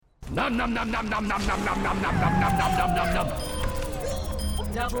Nom nom nom nom nom nom nom nom nom nom nom nom nom nom nom nom.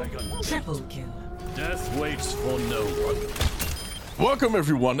 Double, triple kill. Death waits for no one. Welcome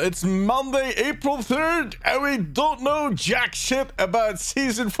everyone, it's Monday, April 3rd, and we don't know jack shit about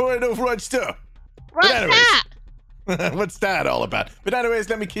Season 4 in Overwatch 2. What's that? What's that all about? But anyways,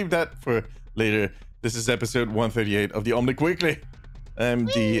 let me keep that for later. This is episode 138 of the Omnic Weekly. I'm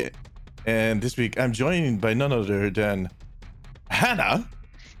D, and this week I'm joined by none other than Hana.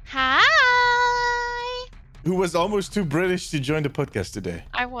 Hi. Who was almost too British to join the podcast today.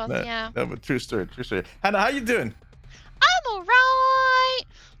 I was, yeah. No, but true story. Hana, how you doing? I'm alright.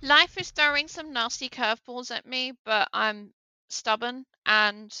 Life is throwing some nasty curveballs at me, but I'm stubborn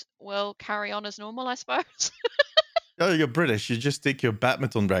and will carry on as normal, I suppose. Oh, you're British. You just take your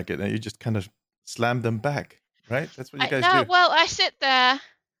badminton racket and you just kind of slam them back, right? That's what you guys do. Well, I sit there,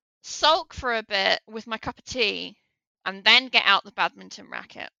 sulk for a bit with my cup of tea, and then get out the badminton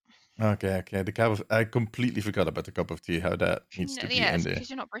racket. Okay. I completely forgot about the cup of tea. How that needs to be Yeah, in there.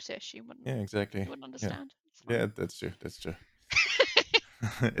 because you're not British. You wouldn't. Yeah, exactly. You wouldn't understand. Yeah, that's true.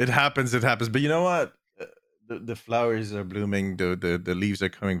 It happens. But you know what? The flowers are blooming. The leaves are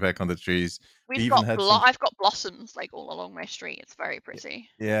coming back on the trees. I've got blossoms like all along my street. It's very pretty.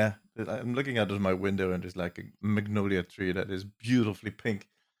 Yeah, I'm looking out of my window and there's like a magnolia tree that is beautifully pink,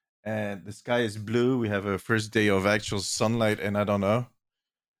 and the sky is blue. We have a first day of actual sunlight, and I don't know.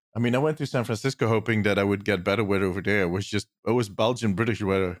 I mean, I went to San Francisco hoping that I would get better weather over there. It was Belgian British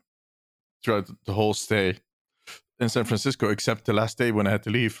weather throughout the whole stay in San Francisco, except the last day when I had to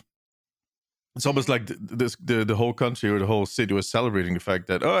leave. It's almost like the whole country or the whole city was celebrating the fact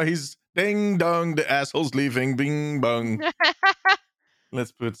that, oh, he's ding dong, the asshole's leaving, bing bong.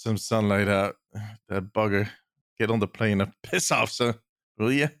 Let's put some sunlight out. That bugger. Get on the plane and piss off, son.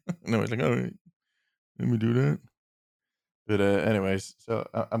 Will ya? And I was like, all right, let me do that. But anyways, so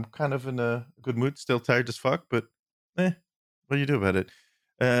I'm kind of in a good mood. Still tired as fuck, but what do you do about it?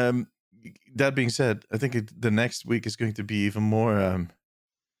 That being said, I think the next week is going to be even more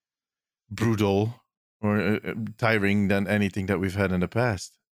brutal or tiring than anything that we've had in the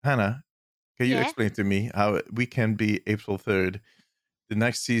past. Hannah, can you explain to me how we can be April 3rd? The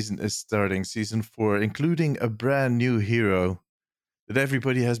next season is starting, season 4, including a brand new hero that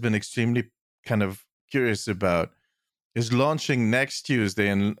everybody has been extremely kind of curious about. Is launching next Tuesday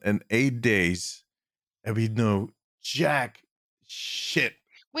in 8 days, and we know jack shit.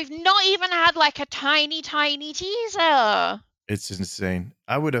 We've not even had like a tiny teaser. It's insane.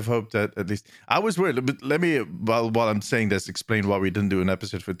 I would have hoped that at least I was worried. But let me, while I'm saying this, explain why we didn't do an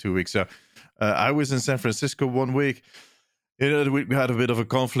episode for 2 weeks. So I was in San Francisco 1 week. We had a bit of a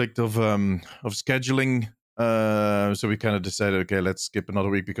conflict of scheduling. So we kind of decided, okay, let's skip another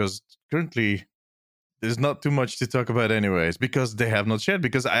week because currently there's not too much to talk about anyways, because they have not shared,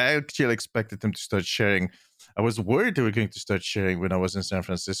 because I actually expected them to start sharing. I was worried they were going to start sharing when I was in San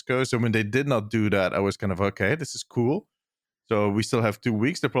Francisco. So when they did not do that, I was kind of, okay, this is cool. So we still have 2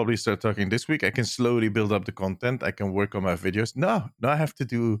 weeks. They'll probably start talking this week. I can slowly build up the content. I can work on my videos. No, I have to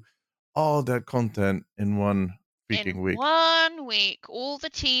do all that content in one freaking week. 1 week. All the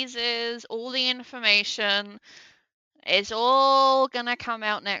teasers, all the information. It's all gonna come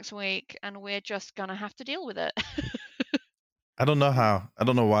out next week, and we're just gonna have to deal with it. I don't know how. I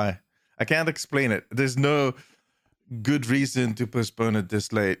don't know why. I can't explain it. There's no good reason to postpone it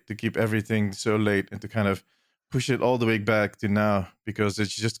this late, to keep everything so late, and to kind of push it all the way back to now, because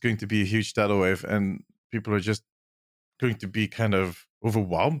it's just going to be a huge tidal wave, and people are just going to be kind of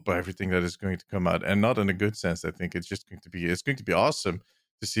overwhelmed by everything that is going to come out, and not in a good sense. I think it's going to be awesome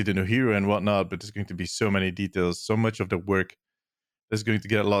to see the new hero and whatnot, but there's going to be so many details, so much of the work that's going to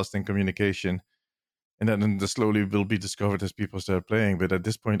get lost in communication, and then the slowly will be discovered as people start playing. But at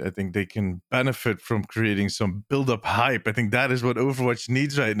this point, I think they can benefit from creating some build-up hype. I think that is what Overwatch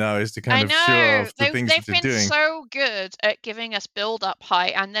needs right now, is to kind of show off the things that they're doing. They've been so good at giving us build-up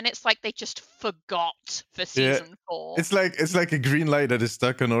hype, and then it's like they just forgot for season 4. It's like a green light that is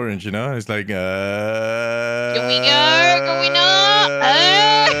stuck on orange, you know? It's like, Can we go? Can we not?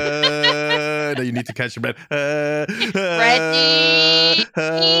 No, you need to catch your breath. Ready?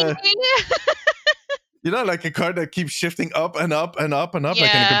 You know, like a car that keeps shifting up and up and up and up, like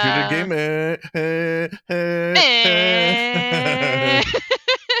in a computer game.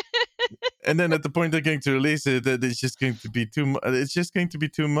 And then at the point they're going to release it, it's just going to be too. It's just going to be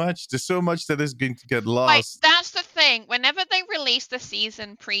too much. There's so much that is going to get lost. Like, that's the thing. Whenever they release the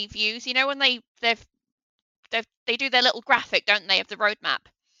season previews, you know, when they do their little graphic, don't they, of the roadmap?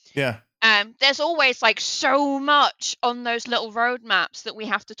 Yeah. there's always like so much on those little roadmaps that we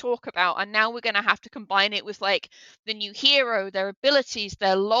have to talk about, and now we're going to have to combine it with like the new hero, their abilities,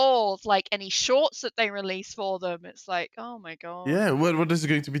 their laws, like any shorts that they release for them. It's like, oh my god. Yeah, what is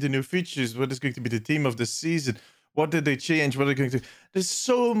going to be the new features? What is going to be the theme of the season? What did they change? What are they going to? There's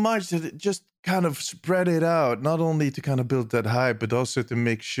so much that it just kind of spread it out, not only to kind of build that hype, but also to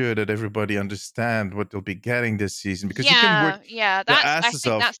make sure that everybody understand what they'll be getting this season. Because you can work Yeah, your I asses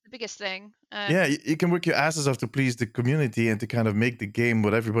think off. that's the biggest thing. Yeah, you can work your asses off to please the community and to kind of make the game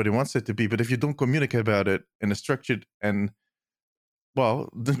what everybody wants it to be. But if you don't communicate about it in a structured and, well,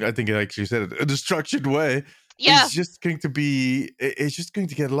 I think I actually said it, in a structured way, yeah. it's just going to be, it's just going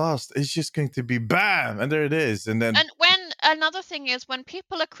to get lost. It's just going to be bam, and there it is. And then, And when another thing is when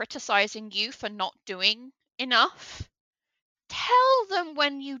people are criticizing you for not doing enough, tell them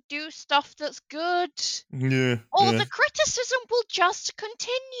when you do stuff that's good, yeah, or the criticism will just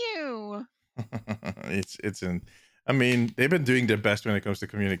continue. it's an. I mean, they've been doing their best when it comes to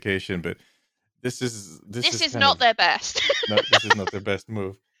communication, but this is not their best. No, this is not their best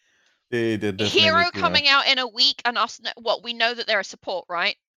move. They definitely Hero need to, coming out in a week, and us. What we know that they're a support,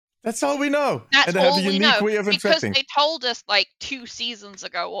 right? That's all we know. That's and they have all a we unique know way of because interacting. they told us like 2 seasons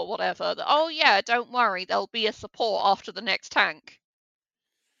ago or whatever that, oh yeah, don't worry, there'll be a support after the next tank.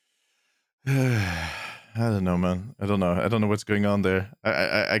 I don't know, man. I don't know what's going on there.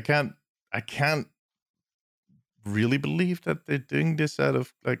 I can't really believe that they're doing this out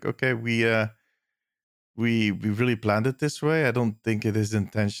of like, okay, we really planned it this way. I don't think it is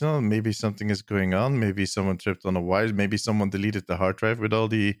intentional. Maybe something is going on. Maybe someone tripped on a wire. Maybe someone deleted the hard drive with all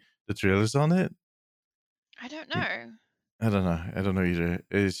the trailers on it. I don't know. I don't know either.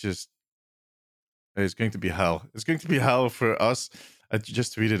 It's going to be hell. It's going to be hell for us. I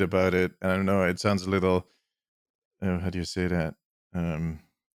just tweeted about it, and I don't know. It sounds a little. How do you say that? I'm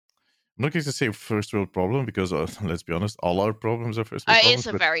not going to say first world problem because let's be honest, all our problems are first world problems. It's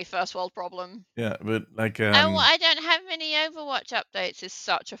a very first world problem. Yeah, but like. Oh, I don't have any Overwatch updates is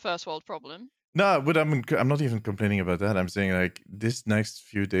such a first world problem. No, but I'm not even complaining about that. I'm saying like this next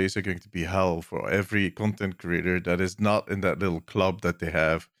few days are going to be hell for every content creator that is not in that little club that they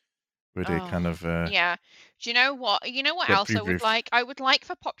have, where they kind of yeah. Do you know what? You know what get else I would pre-briefed. like? I would like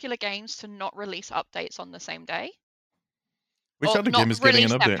for popular games to not release updates on the same day. Which Or other not game is getting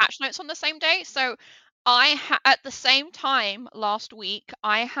an release their update? patch notes on the same day. So at the same time last week,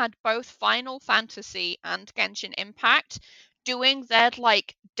 I had both Final Fantasy and Genshin Impact doing their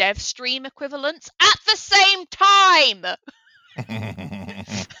like dev stream equivalents at the same time.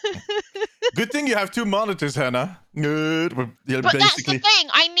 Good thing you have 2 monitors, Hana. Good. But that's the thing.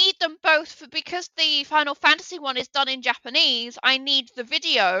 I need them both because the Final Fantasy one is done in Japanese. I need the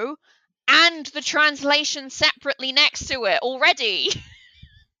video and the translation separately next to it already.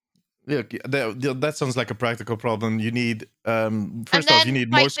 Yeah, that sounds like a practical problem. You need first off, you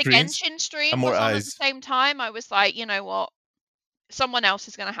need like, more screens the Genshin stream and more was on eyes. at the same time. I was like, you know what? Someone else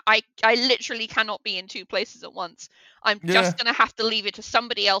is gonna. I literally cannot be in 2 places at once. I'm just gonna have to leave it to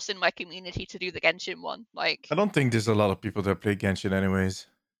somebody else in my community to do the Genshin one. Like, I don't think there's a lot of people that play Genshin, anyways.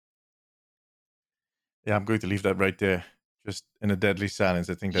 Yeah, I'm going to leave that right there, just in a deadly silence.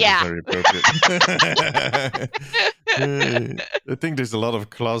 I think that is very appropriate. I think there's a lot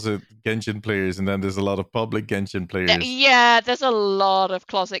of closet Genshin players, and then there's a lot of public Genshin players. Yeah, there's a lot of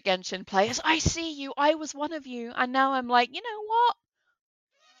closet Genshin players. I see you. I was one of you, and now I'm like, you know what?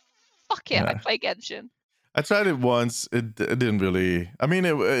 Fuck it, I play Genshin. I tried it once. It didn't really. I mean,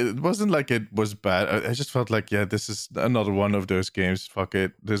 it wasn't like it was bad. I just felt like, yeah, this is another one of those games. Fuck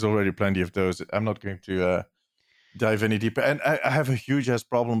it. There's already plenty of those. I'm not going to dive any deeper. And I have a huge ass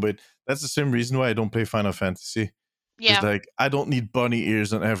problem with. That's the same reason why I don't play Final Fantasy. Yeah. It's like I don't need bunny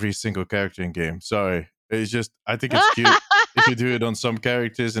ears on every single character in game. Sorry. It's just I think it's cute if you do it on some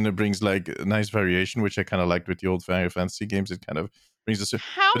characters and it brings like a nice variation, which I kind of liked with the old Final Fantasy games. It kind of brings us.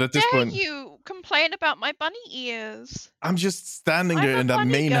 How but at this dare point, you complain about my bunny ears? I'm just standing there in that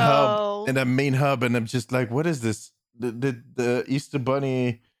main hub, and I'm just like, what is this? The Easter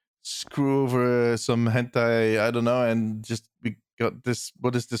Bunny screw over some hentai? I don't know, and just we got this.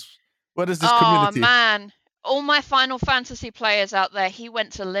 What is this? What is this community? Oh man, all my Final Fantasy players out there. He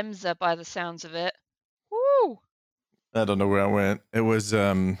went to Limsa by the sounds of it. Woo! I don't know where I went. It was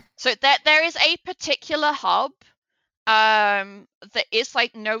So there is a particular hub that is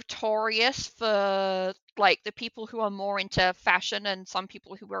like notorious for like the people who are more into fashion and some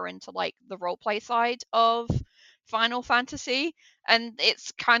people who are into like the roleplay side of Final Fantasy, and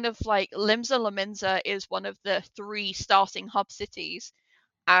it's kind of like Limsa Lominsa is one of the 3 starting hub cities,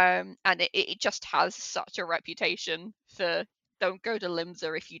 and it just has such a reputation for don't go to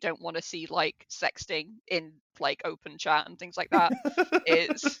Limsa if you don't want to see like sexting in like open chat and things like that.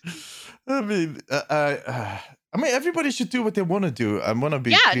 It's I mean, I mean, everybody should do what they want to do. I want to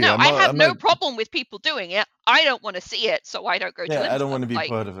be yeah, clear. no, I have I'm no not. problem with people doing it. I don't want to see it, so I don't go to Yeah, I don't Limsa. want to be Like,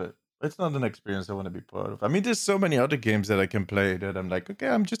 part of it. It's not an experience I want to be part of. I mean, there's so many other games that I can play that I'm like, okay,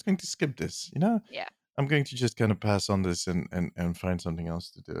 I'm just going to skip this. You know, yeah. I'm going to just kind of pass on this and find something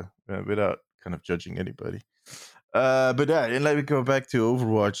else to do without kind of judging anybody. But yeah, and let me go back to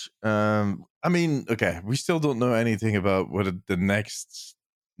Overwatch. I mean, okay, we still don't know anything about what the next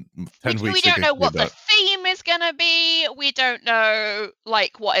 10 We weeks are don't going know to be what the about. theme is gonna be. We don't know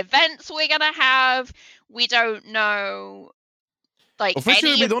like what events we're gonna have. We don't know like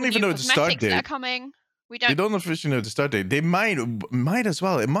Officially, any we of don't the even new know the start cosmetics that are date. coming. We They don't. don't officially know the start date. They might as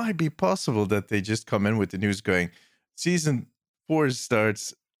well. It might be possible that they just come in with the news going, season 4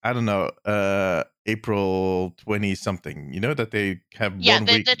 starts, I don't know, April 20 something. You know, that they have Yeah, 1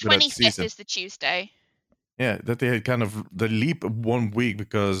 week the without 25th season. is the Tuesday. Yeah, that they had kind of the leap of 1 week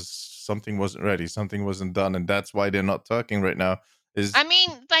because something wasn't ready, something wasn't done, and that's why they're not talking right now. I mean,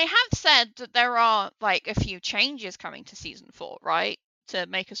 they have said that there are like a few changes coming to season 4, right? To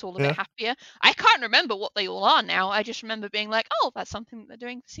make us all a bit Yeah. happier. I can't remember what they all are now. I just remember being like, oh, that's something that they're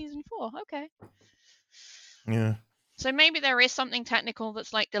doing for season 4. Okay. Yeah. So maybe there is something technical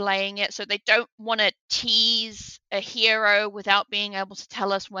that's like delaying it, so they don't want to tease a hero without being able to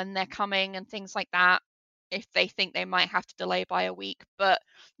tell us when they're coming and things like that. If they think they might have to delay by a week, but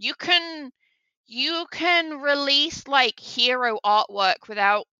you can release like hero artwork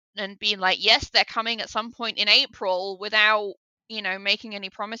without and being like, yes, they're coming at some point in April without making any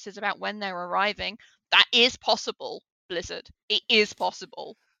promises about when they're arriving. That is possible, Blizzard. It is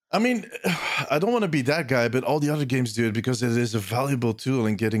possible. I mean, I don't want to be that guy, but all the other games do it because it is a valuable tool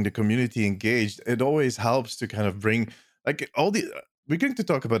in getting the community engaged. It always helps to kind of bring like all the. We're going to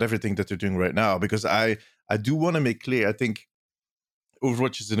talk about everything that they're doing right now because I do want to make clear. I think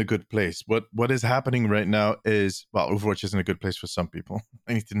Overwatch is in a good place. What is happening right now is Overwatch is in a good place for some people.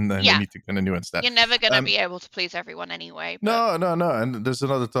 I need to kind of nuance that. You're never going to be able to please everyone anyway. But... No. And there's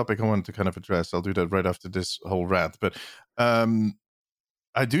another topic I want to kind of address. I'll do that right after this whole rant. But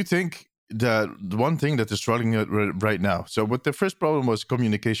I do think that the one thing that they're struggling at right now. So what the first problem was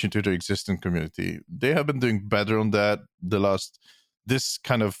communication to the existing community. They have been doing better on that this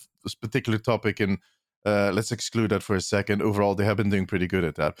particular topic, and let's exclude that for a second. Overall, they have been doing pretty good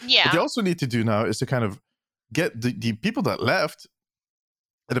at that. Yeah. What they also need to do now is to kind of get the people that left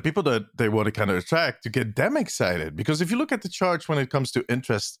and the people that they want to kind of attract to get them excited. Because if you look at the charts when it comes to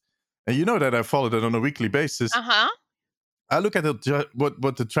interest, and you know that I follow that on a weekly basis. I look at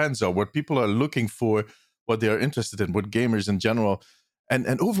what the trends are, what people are looking for, what they are interested in, what gamers in general, and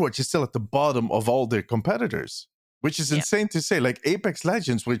Overwatch is still at the bottom of all their competitors, which is insane to say. Like Apex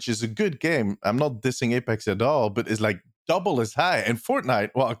Legends, which is a good game, I'm not dissing Apex at all, but is like double as high. And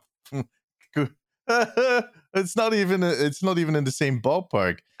Fortnite, well, it's not even in the same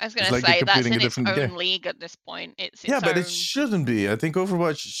ballpark. I was going to say that's in its own league at this point. But it shouldn't be. I think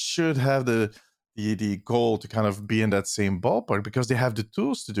Overwatch should have the goal to kind of be in that same ballpark because they have the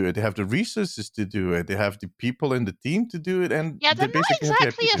tools to do it. They have the resources to do it. They have the people in the team to do it. And yeah, they're not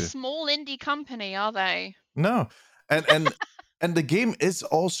exactly a small indie company, are they? No. And and the game is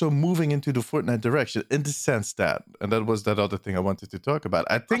also moving into the Fortnite direction in the sense that, and that was that other thing I wanted to talk about.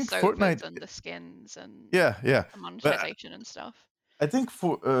 I think Fortnite and the skins and the monetization and stuff. I think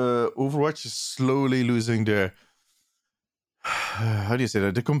for Overwatch is slowly losing their how do you say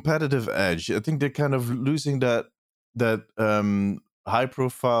that? The competitive edge. I think they're kind of losing that high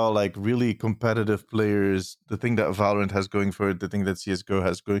profile, like really competitive players. The thing that Valorant has going for it, the thing that CS:GO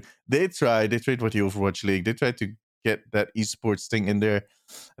has going. They trade with the Overwatch League. They try to get that esports thing in there,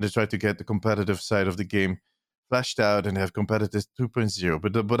 and they try to get the competitive side of the game fleshed out and have competitive 2.0.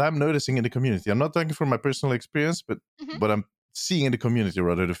 But what I'm noticing in the community, I'm not talking from my personal experience, but what I'm seeing in the community,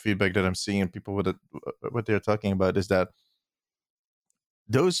 rather the feedback that I'm seeing and people what they're talking about is that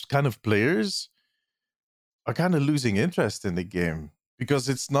those kind of players are kind of losing interest in the game because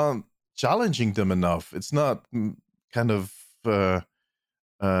it's not challenging them enough. It's not kind of.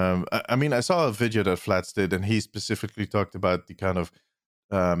 I mean, I saw a video that Flats did, and he specifically talked about the kind of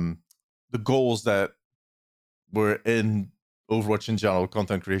the goals that were in Overwatch in general,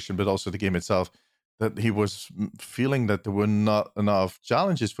 content creation, but also the game itself. That he was feeling that there were not enough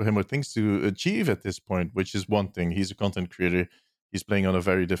challenges for him or things to achieve at this point, which is one thing. He's a content creator. He's playing on a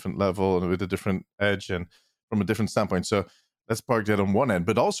very different level and with a different edge and from a different standpoint. So let's park that on one end.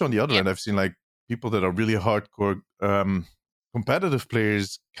 But also on the other end, I've seen like people that are really hardcore competitive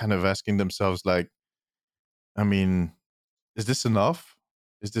players kind of asking themselves like, I mean, is this enough?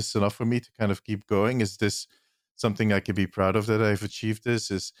 Is this enough for me to kind of keep going? Is this something I could be proud of that I've achieved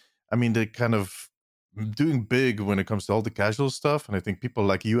this? I mean, they're kind of doing big when it comes to all the casual stuff. And I think people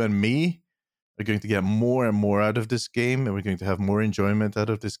like you and me are going to get more and more out of this game. And we're going to have more enjoyment out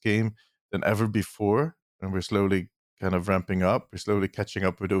of this game than ever before. And we're slowly kind of ramping up. We're slowly catching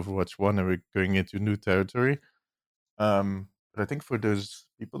up with Overwatch 1 and we're going into new territory. But I think for those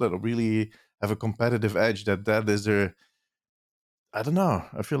people that really have a competitive edge, that is their, I don't know.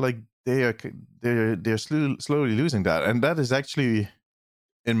 I feel like they're slowly losing that, and that is actually,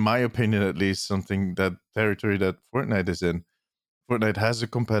 in my opinion, at least, something that territory that Fortnite is in. Fortnite has a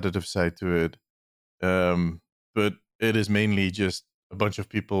competitive side to it, but it is mainly just a bunch of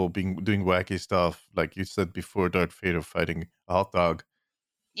people doing wacky stuff, like you said before, Darth Vader fighting a hot dog.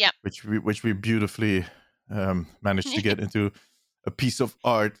 Yeah. Which we beautifully managed to get into a piece of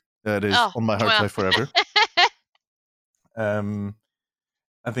art that is on my hard drive forever.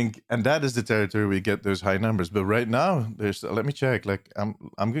 I think, and that is the territory we get those high numbers. But right now, let me check. Like I'm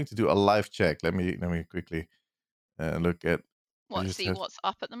going to do a live check. Let me quickly look at. What's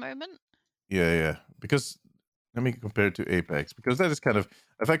up at the moment. Yeah. Because let me compare it to Apex, because that is kind of,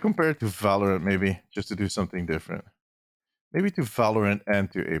 if I compare it to Valorant, maybe just to do something different, maybe to Valorant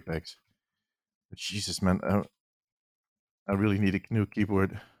and to Apex. But Jesus, man, I really need a new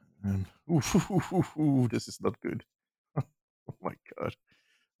keyboard. This is not good. Oh my god.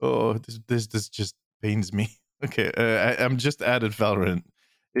 Oh, this just pains me. Okay, I'm just added Valorant,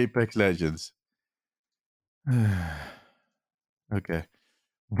 Apex Legends. Okay.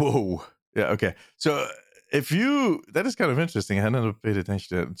 Whoa. Yeah. Okay. So that is kind of interesting. I hadn't paid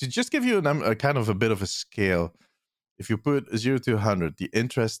attention to that. To just give you a kind of a bit of a scale, if you put 0 to 100, the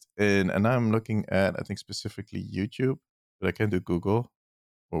interest in, and I'm looking at, I think specifically YouTube, but I can do Google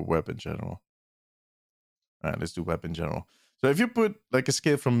or web in general. All right, let's do web in general. So if you put like a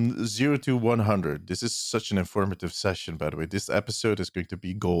scale from 0 to 100, this is such an informative session, by the way. This episode is going to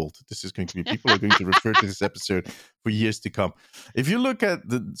be gold. This is going to be, people are going to refer to this episode for years to come. If you look at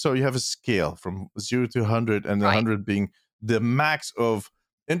so you have a scale from 0 to 100, and 100 being the max of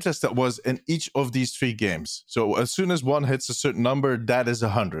interest that was in each of these three games. So as soon as one hits a certain number, that is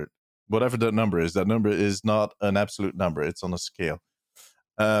 100. Whatever that number is not an absolute number. It's on a scale.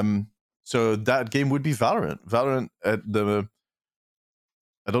 So that game would be Valorant. Valorant I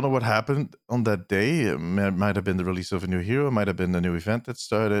don't know what happened on that day. It might have been the release of a new hero, might have been a new event that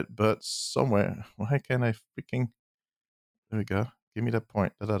started, but somewhere, why can't I freaking, there we go. Give me that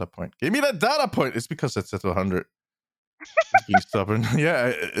point, the data point. Give me that data point. It's because it's at 100. It's being stubborn.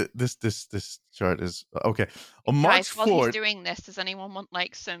 Yeah, this chart is okay. On March 4th. While he's doing this, does anyone want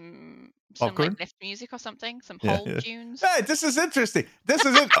like some like lift music or something? Some hold tunes? Hey, this is interesting. This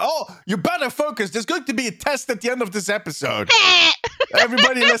is it. Oh, you better focus. There's going to be a test at the end of this episode.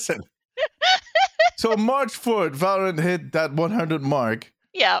 Everybody listen. So March 4th, Valorant hit that 100 mark.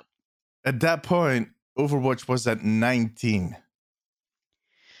 Yeah. At that point, Overwatch was at 19.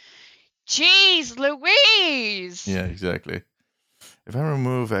 Jeez Louise! Yeah, exactly. If I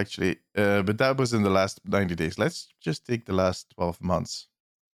remove, actually, but that was in the last 90 days. Let's just take the last 12 months.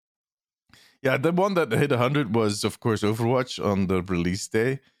 Yeah, the one that hit 100 was, of course, Overwatch on the release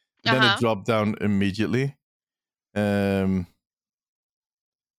day. Then it dropped down immediately. And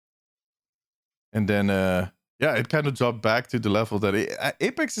then, it kind of dropped back to the level that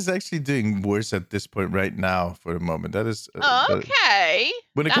Apex is actually doing worse at this point right now for the moment. That is okay.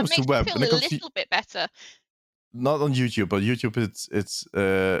 When it comes to web, feel a little bit better. Not on YouTube, but YouTube, it's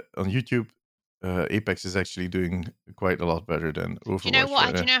on YouTube. Apex is actually doing quite a lot better than Overwatch. Do you know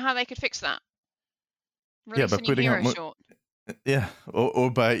what? Do you know how they could fix that? By putting out more. Short. Yeah, or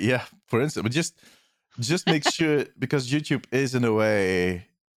by for instance, but just make sure, because YouTube is in a way.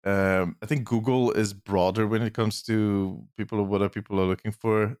 I think Google is broader when it comes to what people are looking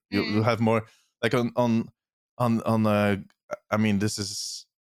for. You'll have more like on. I mean, this is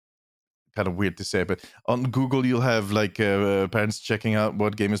kind of weird to say, but on Google you'll have like parents checking out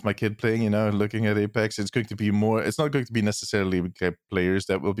what game is my kid playing. Looking at Apex. It's going to be more. It's not going to be necessarily players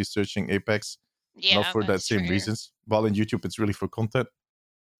that will be searching Apex. Yeah, not for that same reasons. While in YouTube, it's really for content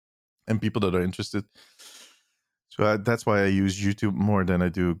and people that are interested. So that's why I use YouTube more than I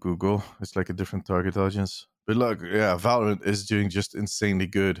do Google. It's like a different target audience. But look, Valorant is doing just insanely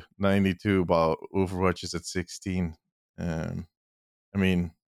good. 92, while Overwatch is at 16. I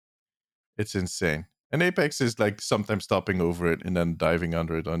mean, it's insane. And Apex is like sometimes stopping over it and then diving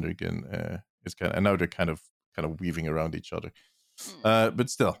under it again. It's and now they're kind of weaving around each other. But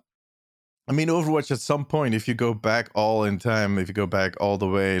still, I mean, Overwatch at some point, if you go back all in time, if you go back all the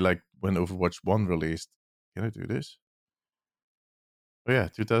way, like when Overwatch 1 released, can I do this? Oh yeah,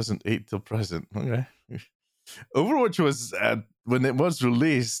 2008 till present. Okay. Overwatch was when it was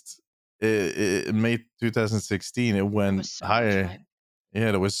released in May 2016. It There went was so much higher. hype.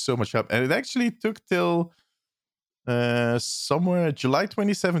 Yeah, there was so much up, and it actually took till somewhere July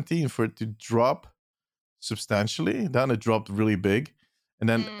 2017 for it to drop substantially. Then it dropped really big, and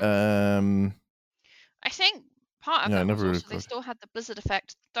then I think part of yeah, I it was never also they recorded. still had the Blizzard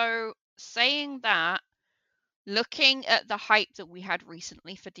effect. Though saying that, looking at the hype that we had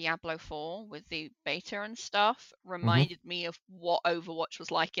recently for Diablo 4 with the beta and stuff reminded me of what Overwatch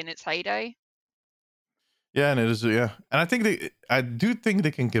was like in its heyday. Yeah, and it is. Yeah, and I do think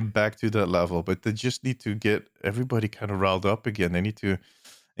they can get back to that level, but they just need to get everybody kind of riled up again. They need to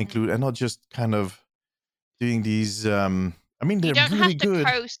include and not just kind of doing these. I mean, You they're don't really have to good.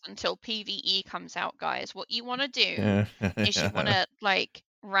 coast until PvE comes out, guys. What you want to do Yeah. is you want to like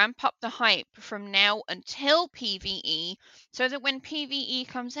ramp up the hype from now until PvE so that when PvE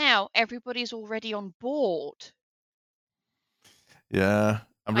comes out, everybody's already on board. Yeah,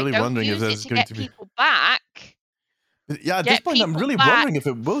 I'm Like, really don't wondering if use it that's to going get to be. people back. Yeah, at this Get point, I'm people really back wondering if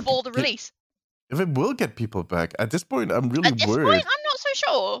it will for the get release. if it will get people back. At this point, I'm really At this point, worried. I'm not so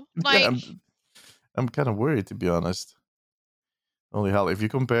sure. Yeah, Like, I'm kind of worried, to be honest. Holy hell! If you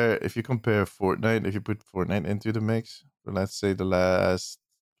compare Fortnite, if you put Fortnite into the mix for let's say the last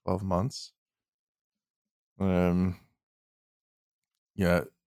 12 months, yeah.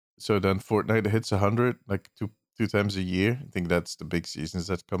 So then Fortnite hits 100 like two times a year. I think that's the big seasons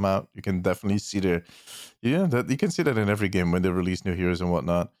that come out. You can definitely see that you can see that in every game when they release new heroes and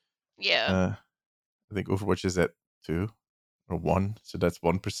whatnot. yeah, I think Overwatch is at 2 or 1, so that's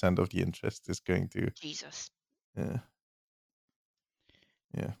 1% of the interest is going to. Jesus. Yeah,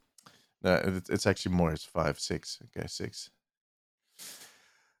 yeah. No, it's actually more. It's 5, 6. Okay, 6.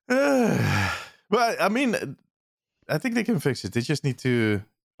 But I mean, I think they can fix it. They just need to.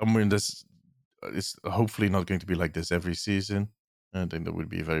 I mean, this it's hopefully not going to be like this every season. I think that would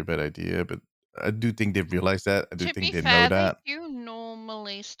be a very bad idea. But I do think they've realized that. I do To think be they know fair, they that. do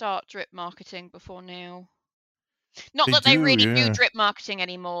normally start drip marketing before now. Not They that they do, really do yeah. drip marketing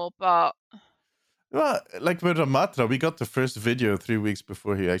anymore, but Well, like with Ramatra, we got the first video 3 weeks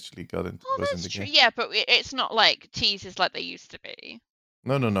before he actually was in that's the true. game. Yeah, but it's not like teasers like they used to be.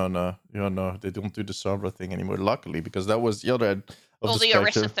 No. Yeah, no, they don't do the Sombra thing anymore. Luckily, because that was the other end of Or the the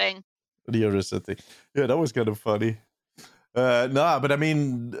Orisa spectrum. thing. The Orisa thing. Yeah, that was kind of funny. No, but I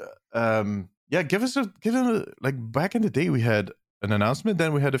mean, yeah, give them like back in the day we had an announcement,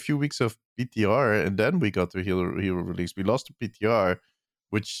 then we had a few weeks of PTR, and then we got the hero release. We lost the PTR,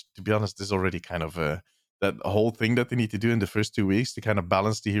 which to be honest is already kind of that whole thing that they need to do in the first 2 weeks to kind of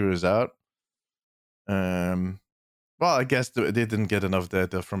balance the heroes out. Well, I guess they didn't get enough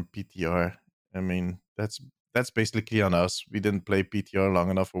data from PTR. I mean, that's basically on us. We didn't play PTR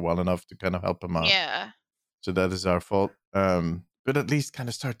long enough or well enough to kind of help them out. Yeah. So that is our fault. But at least kind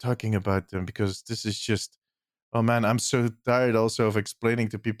of start talking about them, because this is just, oh man, I'm so tired also of explaining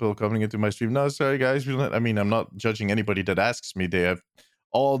to people coming into my stream. No, sorry guys, I mean, I'm not judging anybody that asks me. They have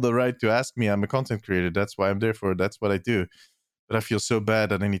all the right to ask me. I'm a content creator. That's why I'm there for. That's what I do. But I feel so bad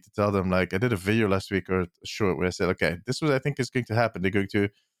that I need to tell them. Like I did a video last week or a short where I said, okay, this is what I think is going to happen. They're going to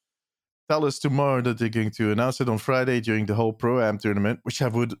tell us tomorrow that they're going to announce it on Friday during the whole Pro-Am tournament, which I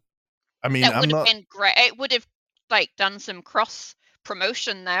mean, That I'm would have not. been great. It would have like done some cross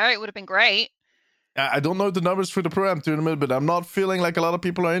promotion there. It would have been great. I don't know the numbers for the Pro-Am tournament, but I'm not feeling like a lot of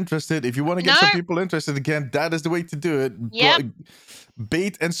people are interested. If you want to get No. some people interested again, that is the way to do it. Yep.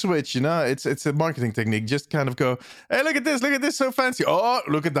 Bait and switch, it's a marketing technique. Just kind of go, hey, look at this, so fancy. Oh,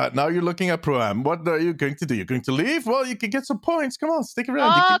 look at that. Now you're looking at Pro-Am. What are you going to do? You're going to leave? Well, you can get some points. Come on, stick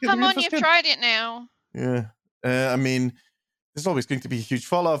around. You Oh, can get come the on, info you've skin. tried it now. Yeah. I mean, there's always going to be a huge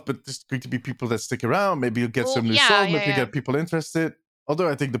fall off, but there's going to be people that stick around. Maybe you'll get some new souls. Maybe you get people interested. Although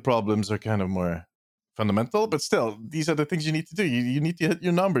I think the problems are kind of more fundamental, but still, these are the things you need to do. You need to hit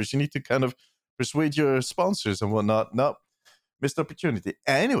your numbers. You need to kind of persuade your sponsors and whatnot. No, missed opportunity.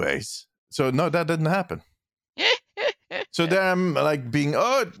 Anyways, so no, that didn't happen. So there I'm like being,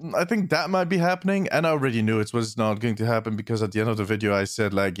 I think that might be happening. And I already knew it was not going to happen, because at the end of the video I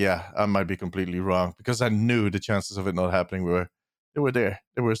said like, yeah, I might be completely wrong, because I knew the chances of it not happening were there.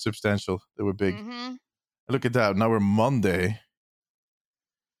 They were substantial. They were big. Mm-hmm. Look at that. Now we're Monday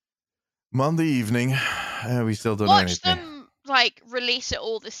evening. We still don't know anything. Watch them like release it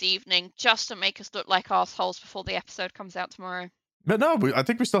all this evening just to make us look like assholes before the episode comes out tomorrow. But no, I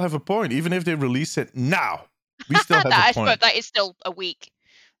think we still have a point. Even if they release it now, we still have a point. That is still a week.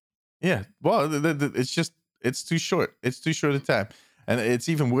 Yeah, well, it's too short. It's too short a time, and it's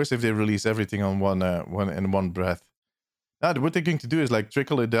even worse if they release everything on one breath. What they're going to do is like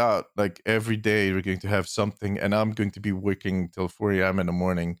trickle it out. Like every day, we're going to have something, and I'm going to be working till 4 a.m. in the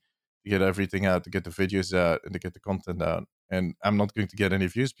morning to get everything out, to get the videos out, and to get the content out. And I'm not going to get any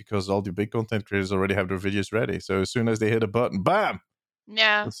views because all the big content creators already have their videos ready. So as soon as they hit a button, bam!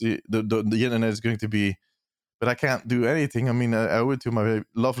 Yeah. Let's see, the internet is going to be. But I can't do anything. I mean, I owe it to my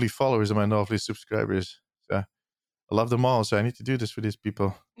lovely followers and my lovely subscribers. So I love them all. So I need to do this for these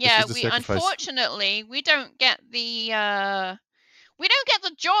people. Yeah, This is the we sacrifice. unfortunately we don't get the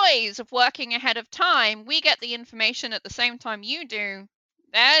joys of working ahead of time. We get the information at the same time you do.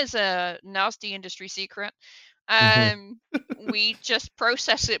 There's a nasty industry secret. We just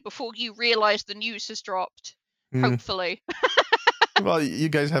process it before you realize the news has dropped. Hopefully. Well, you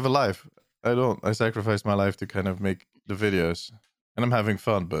guys have a life. I don't. I sacrifice my life to kind of make the videos, and I'm having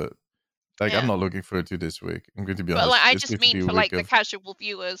fun. But like, I'm not looking forward to this week. I'm going to be But honest. like, I It's just going to be mean a for like week the of casual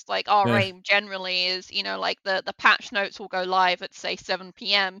viewers, like our Yeah. aim generally is, like the patch notes will go live at say 7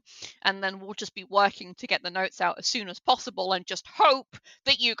 p.m. and then we'll just be working to get the notes out as soon as possible and just hope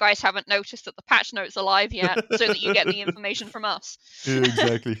that you guys haven't noticed that the patch notes are live yet, so that you get the information from us. Yeah,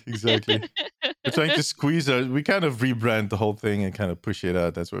 exactly. We're trying to squeeze out. We kind of rebrand the whole thing and kind of push it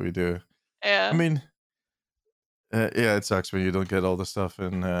out. That's what we do. Yeah. I mean, yeah, it sucks when you don't get all the stuff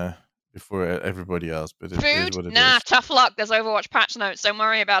in before everybody else. But it is Food? what it Nah, is. tough luck. There's Overwatch patch notes. Don't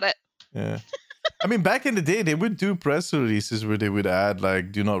worry about it. Yeah. I mean, back in the day, they would do press releases where they would add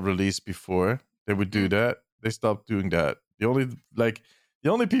like "do not release before." They would do that. They stopped doing that. The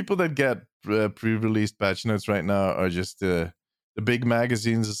only people that get pre-released patch notes right now are just the big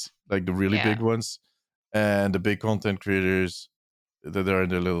magazines, like the really big ones, and the big content creators that are in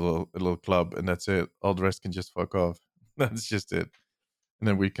their little club, and that's it. All the rest can just fuck off. That's just it. And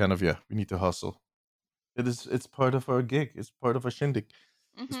then we kind of we need to hustle. It's part of our gig. It's part of our shindig.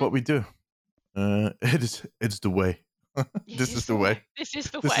 It's what we do. It's the way. This is the way. This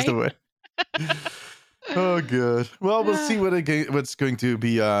is the This way. is the way. Oh good. Well, we'll see what's going to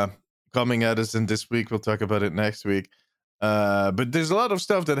be coming at us in this week. We'll talk about it next week. But there's a lot of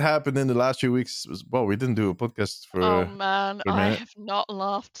stuff that happened in the last few weeks. Well, we didn't do a podcast for. Oh man, for a I minute. have not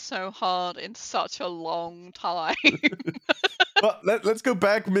laughed so hard in such a long time. Well, let's go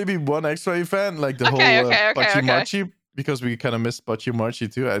back maybe one extra event, like the whole Pachi Marchi, because we kind of missed Pachi Marchi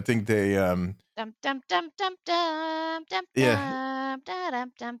too. I think they Dum dum dum dum dum dum Yeah.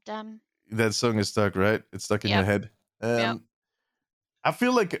 dum dum dum. that song is stuck, right? It's stuck in your head. Yep. I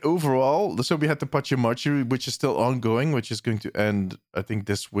feel like overall, so we had the Pachi Marchi, which is still ongoing, which is going to end, I think,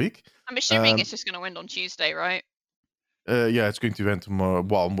 this week. I'm assuming it's just going to end on Tuesday, right? Yeah, it's going to end tomorrow.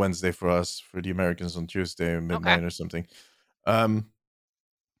 Well, on Wednesday for us, for the Americans on Tuesday midnight or something.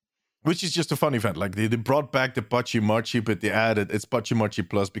 Which is just a fun event. Like they brought back the Pachi Marchi, but they added it's Pachi Marchi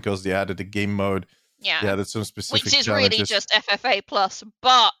Plus because they added a game mode. Yeah. They added some specific Which is challenges. really just FFA Plus,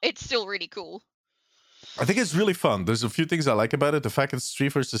 but it's still really cool. I think it's really fun. There's a few things I like about it. The fact it's 3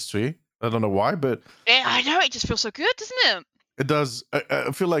 versus 3. I don't know why, but Yeah, I know, it just feels so good, doesn't it? it does.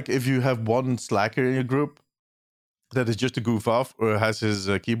 I feel like if you have one slacker in your group that is just a goof off or has his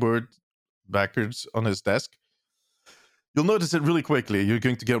keyboard backwards on his desk, you'll notice it really quickly. You're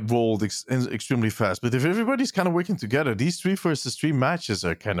going to get rolled extremely fast. But if everybody's kind of working together, these 3 versus 3 matches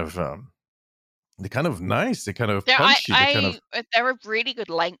are kind of they're kind of nice. They're kind of punchy. They're a really good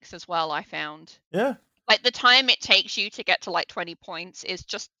length as well, I found. Yeah. Like the time it takes you to get to like 20 points is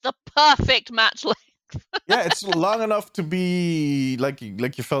just the perfect match length. Yeah, it's long enough to be like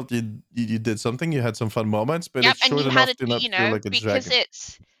you felt you did something. You had some fun moments, but it's short enough to not feel like it's because dragging.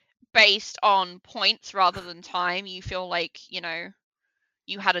 it's based on points rather than time. You feel like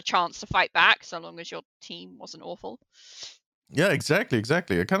you had a chance to fight back so long as your team wasn't awful. Yeah, exactly.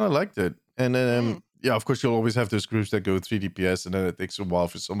 I kind of liked it, and then yeah, of course you'll always have those groups that go 3 DPS, and then it takes a while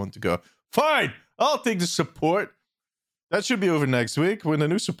for someone to go, fine, I'll take the support. That should be over next week. When the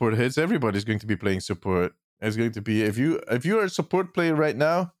new support hits, everybody's going to be playing support. It's going to be if you are a support player right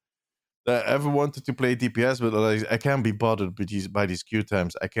now that ever wanted to play DPS, but like, I can't be bothered by these queue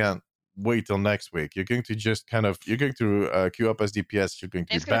times. I can't wait till next week. You're going to just queue up as DPS. You're going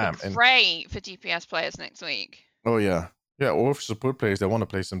to it's be going to be great for DPS players next week. Oh yeah. Yeah, or for support players that want to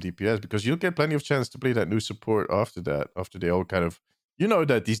play some DPS, because you'll get plenty of chance to play that new support after that, after they all kind of,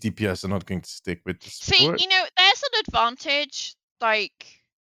 that these DPS are not going to stick with the support. See, there's an advantage, like,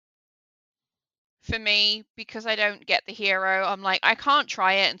 for me, because I don't get the hero. I'm like, I can't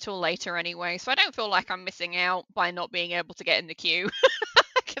try it until later anyway, so I don't feel like I'm missing out by not being able to get in the queue.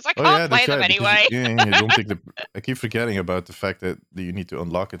 Because I can't play them anyway. I keep forgetting about the fact that you need to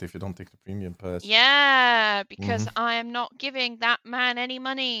unlock it if you don't take the premium pass. Yeah, because I am not giving that man any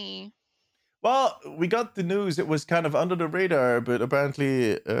money. Well, we got the news. It was kind of under the radar, but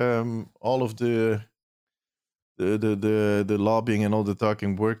apparently, all of the lobbying and all the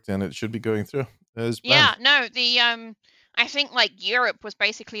talking worked, and it should be going through as planned. Yeah, no, I think like Europe was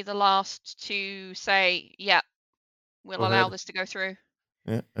basically the last to say, yeah, we'll Go allow ahead. this to go through.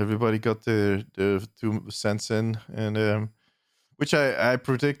 Yeah, everybody got the 2 cents in, and which I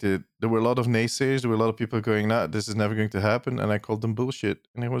predicted. There were a lot of naysayers. There were a lot of people going, "Nah, this is never going to happen," and I called them bullshit,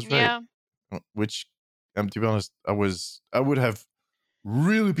 and I was right. Yeah, Which, to be honest, I would have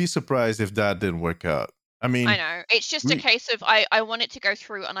really be surprised if that didn't work out. I I mean, know. It's just a we case of I want it to go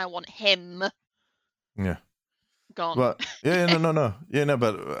through and I want him yeah. gone. But yeah, no, yeah, no.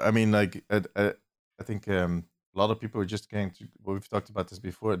 But I mean, like, I think a lot of people are just going to. Well, we've talked about this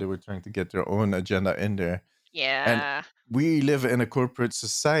before. They were trying to get their own agenda in there, and Yeah, we live in a corporate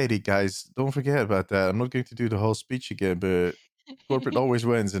society, guys. Don't forget about that. I'm not going to do the whole speech again, but corporate always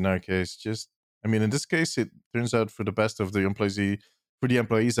wins in our case. Just, I mean, in this case, it turns out for the best of the employees, for the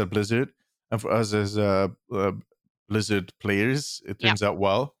employees at Blizzard, and for us as Blizzard players, it yeah. turns out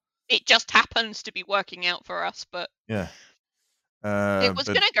well. It just happens to be working out for us, but Yeah. it was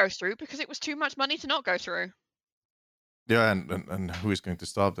But going to go through because it was too much money to not go through. yeah, and who is going to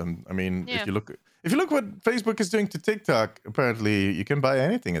stop them? I mean, Yeah. if you look what Facebook is doing to TikTok, apparently you can buy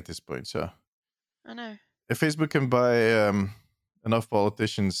anything at this point. So I know. if Facebook can buy enough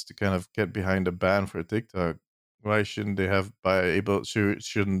politicians to kind of get behind a ban for TikTok, why shouldn't they have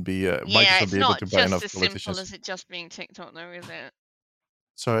shouldn't be Yeah, Microsoft it's be able not to buy just enough as simple politicians? as it just being TikTok, though, is it?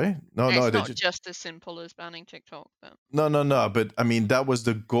 Sorry, no, It's they not just as simple as banning TikTok, but no. But I mean, that was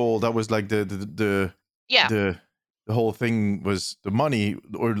the goal. That was like yeah, the whole thing was the money,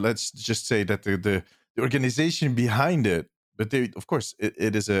 or let's just say that the organization behind it. But they, of course,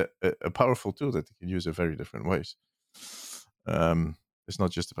 it is a powerful tool that they can use in very different ways. It's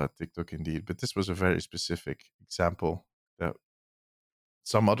not just about TikTok, indeed, but this was a very specific example that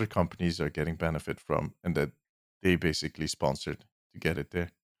some other companies are getting benefit from, and that they basically sponsored to get it there.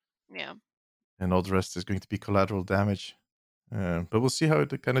 yeah. And all the rest is going to be collateral damage. But we'll see how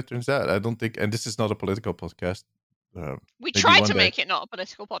it kind of turns out. I don't think, and this is not a political podcast. We Maybe try one to day, make it not a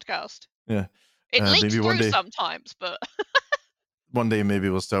political podcast. yeah. It leaks Maybe one through day, sometimes, but maybe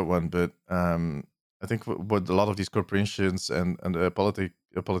we'll start one. But I think what a lot of these corporations and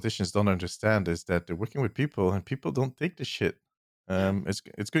politicians don't understand is that they're working with people, and people don't take the shit.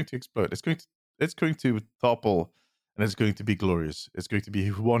 It's going to explode. It's going to topple, and it's going to be glorious. It's going to be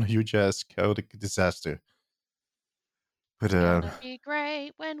one huge ass chaotic disaster. But it's gonna be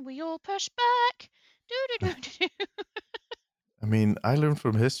great when we all push back. Do. I mean, I learned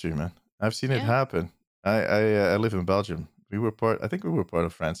from history, man. I've seen it Yeah, happen. I live in Belgium. We were part. I think we were part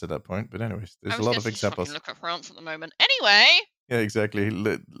of France at that point. But anyways, I there's a was lot gonna of say just fucking examples. look at France at the moment. Anyway, Yeah, exactly.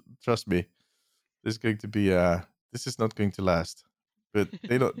 Trust me, this is going to be. This is not going to last. But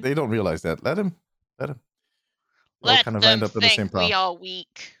they don't realize that. Let them. Let them. We'll let kind of end them up in the same think we path. are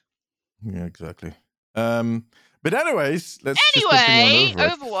weak. Yeah, exactly. But anyways, let's just continue on Anyway,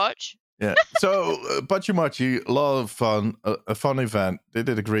 Overwatch. Overwatch. Yeah. So Pachimachi, a lot of fun, a fun event. They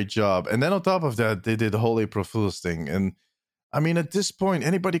did a great job, and then on top of that, they did the whole April Fool's thing. And I mean, at this point,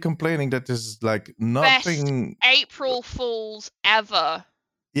 anybody complaining that this is like nothing. Best April Fools ever.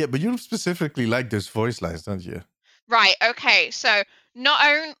 Yeah, but you specifically like those voice lines, don't you? Right, okay, so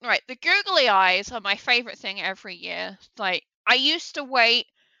the googly eyes are my favorite thing every year. Like, I used to wait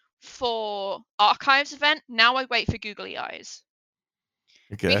for Archives event, now I wait for googly eyes.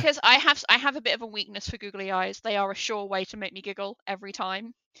 Okay. Because I have a bit of a weakness for googly eyes. They are a sure way to make me giggle every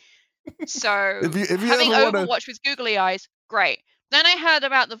time. So If you having ever want to, Overwatch with googly eyes, great. Then I heard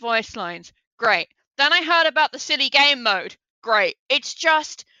about the voice lines, great. Then I heard about the silly game mode, great. It's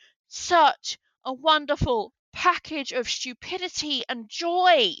just such a wonderful package of stupidity and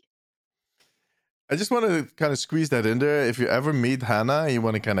joy. I just want to kind of squeeze that in there. If you ever meet Hana and you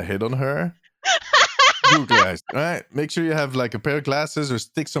want to kind of hit on her, googly eyes, right? Make sure you have like a pair of glasses or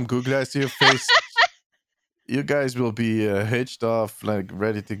stick some googly eyes to your face. You guys will be hitched off, like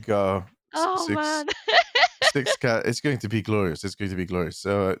ready to go. Oh man. 6K. It's going to be glorious. It's going to be glorious.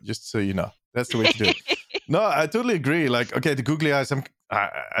 So just so you know, that's the way to do it. No, I totally agree. Like, okay, the googly eyes.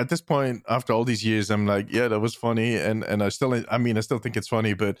 At this point, after all these years, I'm like, yeah, that was funny, and I still think it's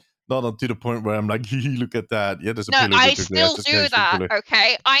funny, but not to the point where I'm like, look at that. Yeah, there's a No, pillar I with googly eyes. still This do guy's so that, cooler.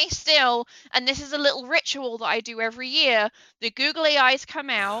 okay? And this is a little ritual that I do every year. The googly eyes come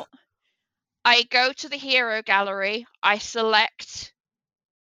out. I go to the hero gallery. I select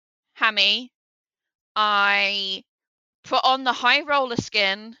Hammy. I put on the high roller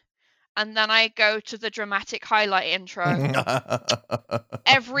skin. and then I go to the dramatic highlight intro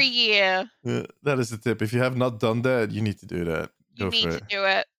every year. Yeah, that is the tip. If you have not done that, you need to do that. You Go need for to it. do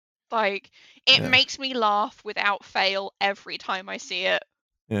it. Like, it Yeah. makes me laugh without fail every time I see it.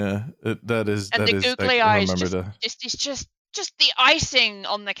 Yeah, that is And that the is googly like, I eyes remember just, that. just the icing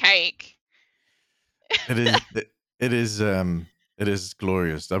on the cake. It is it is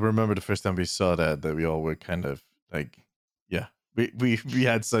glorious. I remember the first time we saw that we all were kind of like, yeah, we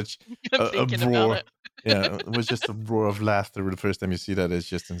had such I'm a thinking about roar. it. Yeah, it was just a roar of laughter the first time you see that. It's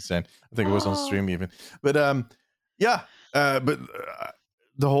just insane. I think it was on stream even. But yeah, but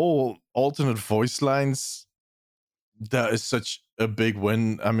the whole alternate voice lines, that is such a big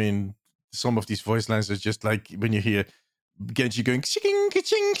win. I mean, some of these voice lines are just like when you hear Genji going ching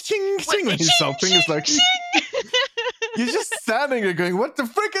ching ching ching when he's something. It's like you're just standing there going, "What the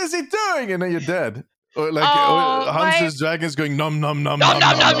frick is he doing?" And then you're dead. Or like Hansa's dragons going nom nom nom nom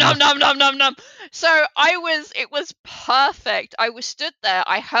nom nom nom nom nom nom nom. So it was perfect. I was stood there.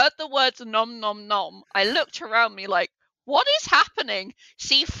 I heard the words nom nom nom. I looked around me like, what is happening?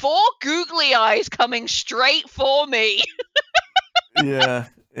 See 4 googly eyes coming straight for me. Yeah,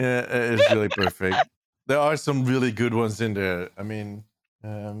 it's really perfect. There are some really good ones in there. I mean,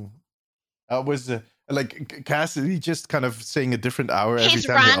 I was like Cassidy just kind of saying a different hour every His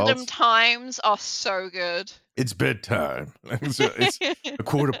time he random ults. times are so good. It's bedtime. So it's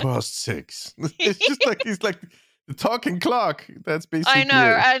 6:15. It's just like he's like the talking clock. That's basically I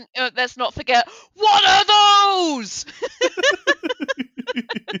know, it. and let's not forget, what are those?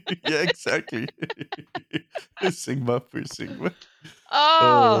 Yeah, exactly. Sigma for Sigma.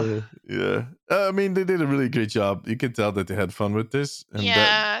 Oh, Yeah. I mean, they did a really great job. You can tell that they had fun with this. And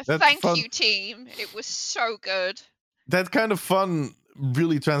yeah. that Thank fun, you, team. It was so good. that kind of fun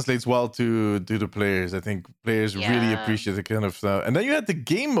really translates well to the players. I think players really Yeah. appreciate the kind of stuff. And then you had the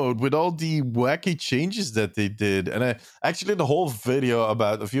game mode with all the wacky changes that they did. And I actually did a whole video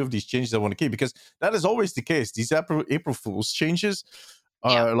about a few of these changes I want to keep, because that is always the case. These April Fool's changes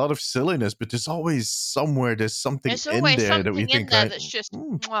are a lot of silliness, but there's always somewhere there's something There's in always there that we something in think there like, that's just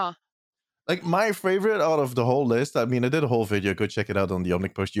Like my favorite out of the whole list, I mean, I did a whole video, go check it out on the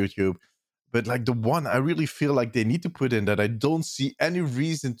Omnic Post YouTube. But like the one I really feel like they need to put in that I don't see any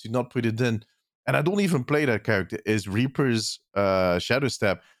reason to not put it in, and I don't even play that character, is Reaper's Shadow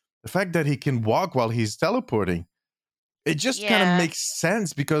Step. The fact that he can walk while he's teleporting, it just kind of makes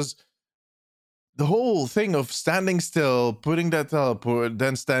sense, because the whole thing of standing still, putting that teleport,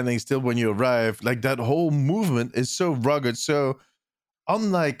 then standing still when you arrive, like that whole movement is so rugged. So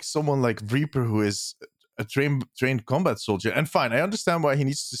unlike someone like Reaper, who is a trained combat soldier, and fine, I understand why he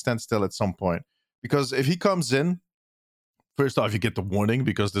needs to stand still at some point, because if he comes in, first off, you get the warning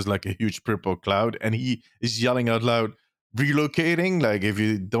because there's like a huge purple cloud, and he is yelling out loud, relocating. Like if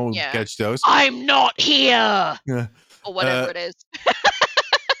you don't catch those, I'm not here, yeah, or whatever it is.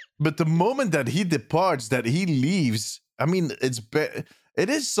 But the moment that he departs, that he leaves, I mean, it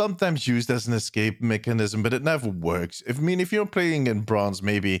is sometimes used as an escape mechanism, but it never works. If you're playing in bronze,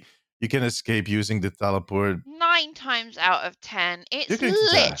 maybe you can escape using the teleport. 9 times out of 10, it's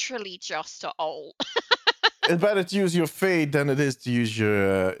literally just to ult. It's better to use your fade than it is to use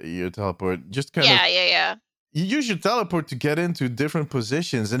your teleport. Just kind of yeah. You use your teleport to get into different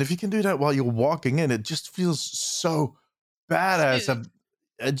positions, and if you can do that while you're walking in, it just feels so badass.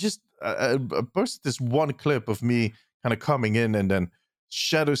 I posted this one clip of me kind of coming in and then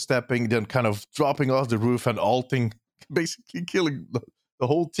shadow stepping, then kind of dropping off the roof and ulting, basically killing the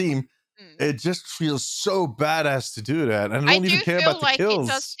whole team. It just feels so badass to do that, and I don't even care about the kills.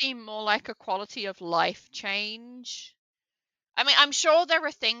 It does seem more like a quality of life change. I mean, I'm sure there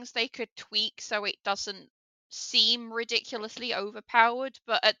are things they could tweak so it doesn't seem ridiculously overpowered,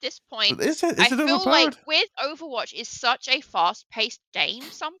 but at this point, I feel like with Overwatch is such a fast-paced game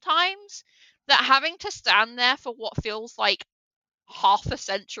sometimes that having to stand there for what feels like half a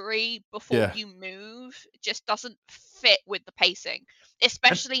century before you move just doesn't fit with the pacing,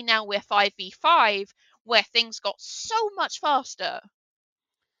 especially now we're 5v5 where things got so much faster,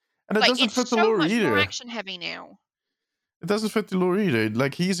 and it doesn't fit the lore either. More action heavy now. It doesn't fit the lore either.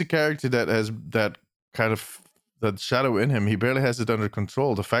 Like, he's a character that has that kind of that shadow in him. He barely has it under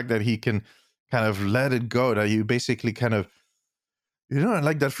control. The fact that he can kind of let it go, that you basically kind of,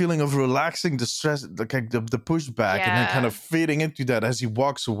 like that feeling of relaxing the stress, the pushback, and then kind of fading into that as he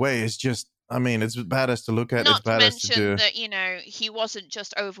walks away is just, I mean, it's badass to look at. Not it's badass to do. Not to mention that, he wasn't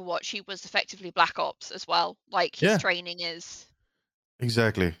just Overwatch, he was effectively Black Ops as well. Like, his training is.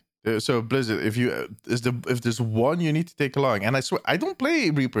 Exactly. So Blizzard, if there's one you need to take along, and I swear I don't play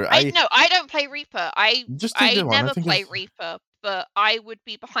Reaper. I don't play Reaper. I never play Reaper, but I would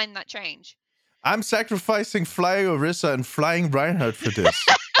be behind that change. I'm sacrificing flying Orisa and flying Reinhardt for this.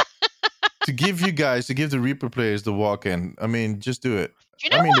 to give the Reaper players the walk in. I mean, just do it. Do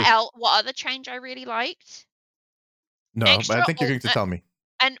you know what other change I really liked? No, but I think you're going to tell me.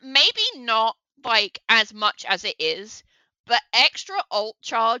 And maybe not like as much as it is, but extra ult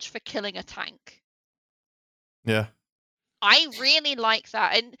charge for killing a tank. Yeah. I really like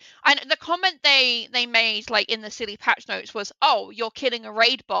that. And the comment they made like in the silly patch notes was, "Oh, you're killing a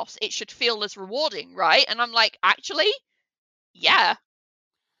raid boss. It should feel as rewarding, right?" And I'm like, actually, yeah.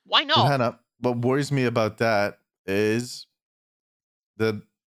 Why not? Hana, what worries me about that is that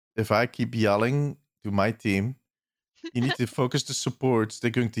if I keep yelling to my team, you need to focus the supports. They're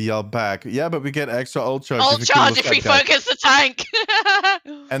going to yell back. Yeah, but we get extra ult charge. If we focus the tank.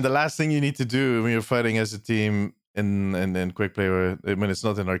 And the last thing you need to do when you're fighting as a team in quick play, or when it's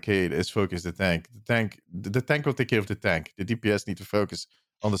not in arcade, is focus the tank. The tank will take care of the tank. The DPS need to focus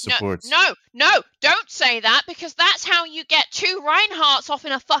on the supports. No, don't say that, because that's how you get 2 Reinhardts off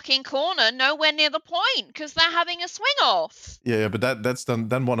in a fucking corner, nowhere near the point, because they're having a swing off. Yeah, but that's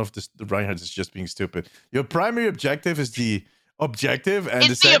then one of the Reinhardts is just being stupid. Your primary objective is the objective, and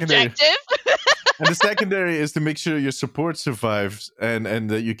the secondary objective. and the secondary is to make sure your support survives and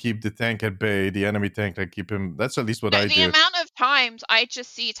that you keep the tank at bay, the enemy tank, like keep him. That's at least what I do. The amount of times I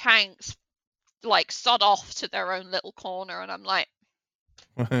just see tanks like sod off to their own little corner, and I'm like,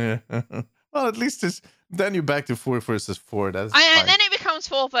 well, at least then you're back to 4 versus 4. That's and fine. then it becomes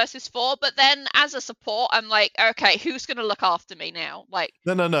 4 versus 4. But then, as a support, I'm like, okay, who's gonna look after me now? Like,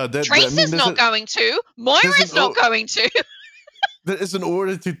 no. Trace is not going to. Moira's not going to. There is an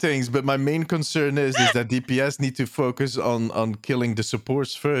order to things, but my main concern is that DPS need to focus on killing the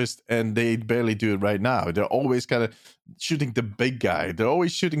supports first, and they barely do it right now. They're always kind of shooting the big guy. They're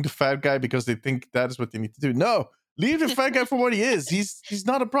always shooting the fat guy because they think that is what they need to do. No, leave the fat guy for what he is. He's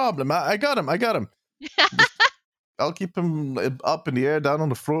not a problem. I got him. I'll keep him up in the air, down on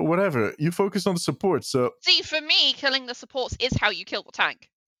the floor, whatever. You focus on the support. So see, for me, killing the supports is how you kill the tank.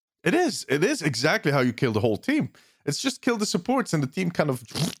 It is exactly how you kill the whole team. It's just kill the supports and the team kind of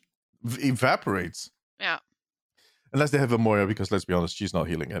evaporates. Yeah. Unless they have a Moira, because let's be honest, she's not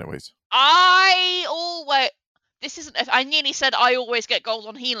healing anyways. I nearly said I always get gold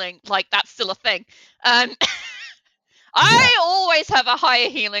on healing. Like, that's still a thing. I always have a higher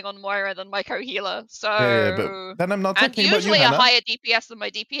healing on Moira than my co-healer. So but then I'm not talking about you, usually Hana. a higher DPS than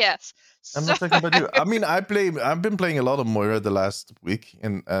my DPS. I'm not talking about you. I mean, I've been playing a lot of Moira the last week,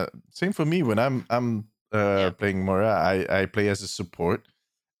 and same for me. When I'm playing Moira, I play as a support,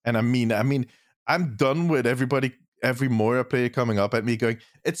 and I mean, I'm done with every Moira player coming up at me going,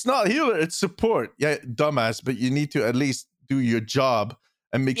 "It's not healer, it's support." Yeah, dumbass, but you need to at least do your job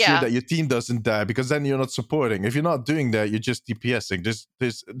and make sure that your team doesn't die, because then you're not supporting. If you're not doing that, you're just DPSing.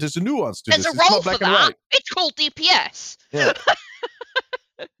 There's a nuance to this. There's a role for that. It's called DPS. Yeah.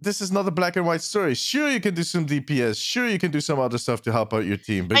 This is not a black and white story. Sure, you can do some DPS. Sure, you can do some other stuff to help out your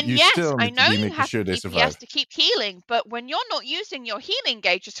team, but you still need to be making sure they survive. To keep healing, but when you're not using your healing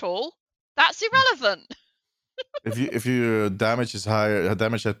gauge at all, that's irrelevant. If your damage is higher,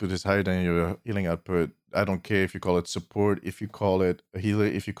 damage output is higher than your healing output, I don't care if you call it support, if you call it a healer,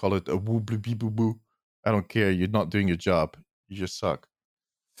 if you call it a woo blue bee boo boo. I don't care. You're not doing your job. You just suck.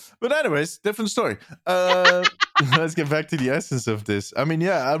 But anyways, different story. Let's get back to the essence of this. I mean,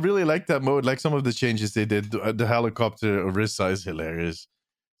 yeah, I really like that mode. Like some of the changes they did. The helicopter Orisa is hilarious.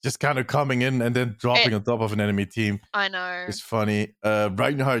 Just kind of coming in and then dropping on top of an enemy team. I know. It's funny.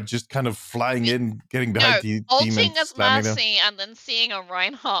 Reinhardt just kind of flying in, getting behind the team ulting and as slamming Mercy and then seeing a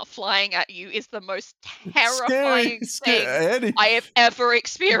Reinhardt flying at you is the most terrifying thing I have ever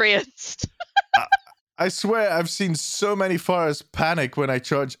experienced. I swear I've seen so many Pharahs panic when I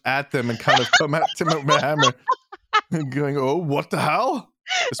charge at them and kind of come at them with my hammer and going, "Oh, what the hell?"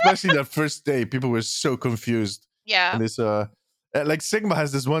 Especially that first day, people were so confused. Yeah. And this like Sigma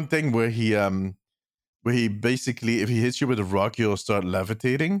has this one thing where he basically, if he hits you with a rock, you'll start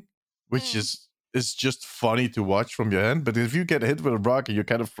levitating, which is just funny to watch from your end. But if you get hit with a rock and you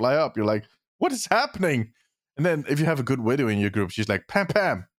kind of fly up, you're like, "What is happening?" And then if you have a good widow in your group, she's like, "Pam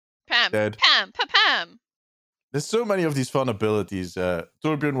pam." Pam, dead. Pam, Pam, Pam. There's so many of these fun abilities.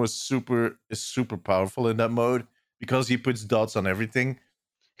 Torbjorn is super powerful in that mode because he puts dots on everything.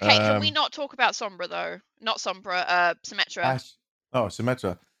 Okay, can we not talk about Sombra though? Not Sombra, Symmetra. Oh,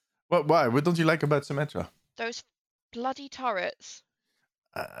 Symmetra. Why? What don't you like about Symmetra? Those bloody turrets.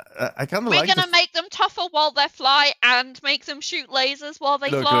 I kind of like. We're gonna make them tougher while they fly and make them shoot lasers while they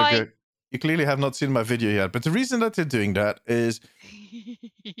fly. Look. You clearly have not seen my video yet, but the reason that they're doing that is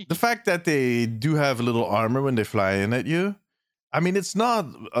the fact that they do have a little armor when they fly in at you. I mean, it's not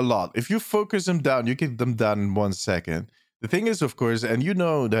a lot. If you focus them down, you get them down in 1 second. The thing is, of course, and you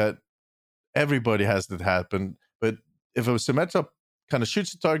know that everybody has that happen. But if a Symmetra kind of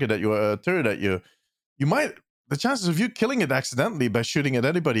shoots a target at you, or a turret at you, you might the chances of you killing it accidentally by shooting at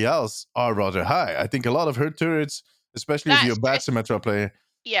anybody else are rather high. I think a lot of her turrets, especially if you're a bad Symmetra player,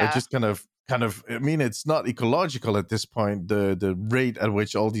 are just kind of. I mean, it's not ecological at this point. The rate at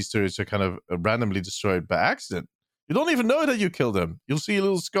which all these turrets are kind of randomly destroyed by accident. You don't even know that you killed them. You'll see a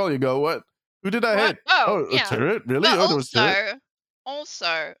little skull. You go, what? Who did I hit? Oh, A turret? Really? But there was turret?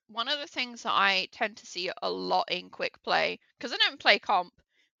 also, one of the things that I tend to see a lot in quick play, because I don't play comp,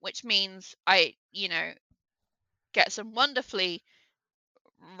 which means I, get some wonderfully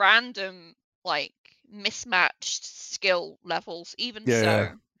random, like, mismatched skill levels, even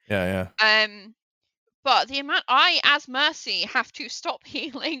so. Yeah. But the amount I, as Mercy, have to stop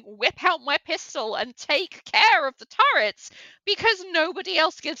healing, whip out my pistol, and take care of the turrets because nobody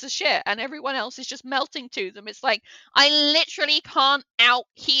else gives a shit and everyone else is just melting to them. It's like, I literally can't out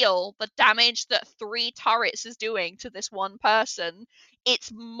heal the damage that 3 turrets is doing to this one person.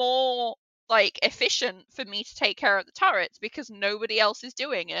 It's more, like, efficient for me to take care of the turrets because nobody else is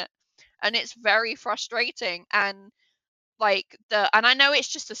doing it. And it's very frustrating. And and I know it's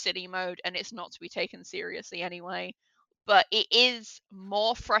just a city mode and it's not to be taken seriously anyway, but it is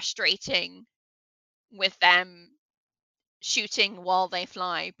more frustrating with them shooting while they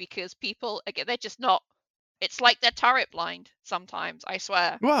fly because people, again, they're just not. It's like they're turret blind sometimes, I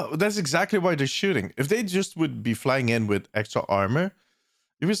swear. Well, that's exactly why they're shooting. If they just would be flying in with extra armor,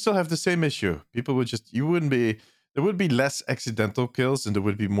 you would still have the same issue. People would you wouldn't be, there would be less accidental kills and there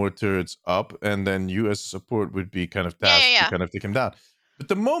would be more turrets up, and then you as a support would be kind of tasked to kind of take him down. But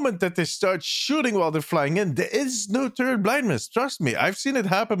the moment that they start shooting while they're flying in, there is no turret blindness. Trust me, I've seen it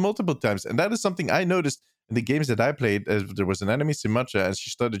happen multiple times, and that is something I noticed in the games that I played. As there was an enemy Symmetra, and she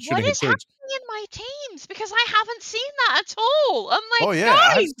started shooting her turrets. Happening in my teams? Because I haven't seen that at all. I'm like, oh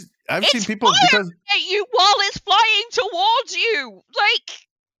yeah, I've seen people because at you while it's flying towards you,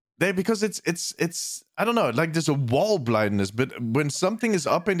 because it's I don't know, like there's a wall blindness, but when something is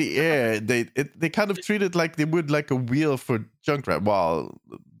up in the air, they kind of treat it like they would like a wheel for Junkrat. While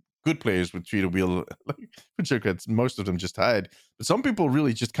good players would treat a wheel like for Junkrats, most of them just hide. But some people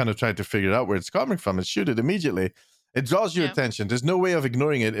really just kind of try to figure out where it's coming from and shoot it immediately. It draws your attention. There's no way of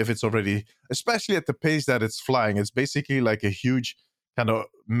ignoring it if it's already, especially at the pace that it's flying. It's basically like a huge kind of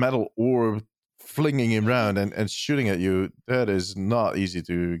metal orb flinging him around and shooting at you. That is not easy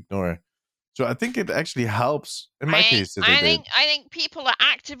to ignore. So I think it actually helps in my case. I think people are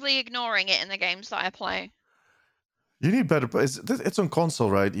actively ignoring it in the games that I play. You need better. It's on console,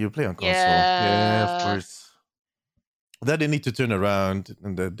 right? You play on console. Yeah, of course. That they need to turn around,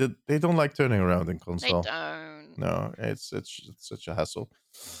 and they don't like turning around in console. They don't. No, it's such a hassle.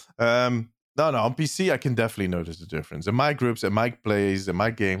 No, on PC I can definitely notice the difference. In my groups, in my plays, in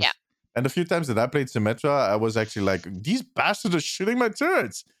my games, and a few times that I played Symmetra, I was actually like, these bastards are shooting my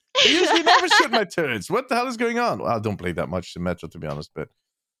turrets. They usually never shoot my turrets. What the hell is going on? Well, I don't play that much Symmetra, to be honest, but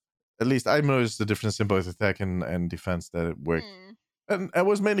at least I noticed the difference in both attack and defense, that it worked. And it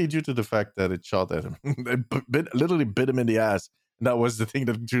was mainly due to the fact that it shot at him. It literally bit him in the ass. And that was the thing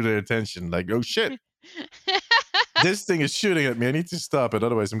that drew their attention. Like, oh shit. This thing is shooting at me. I need to stop it.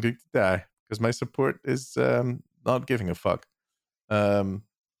 Otherwise, I'm going to die. Because my support is not giving a fuck.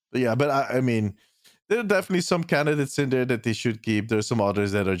 But I mean, there are definitely some candidates in there that they should keep. There's some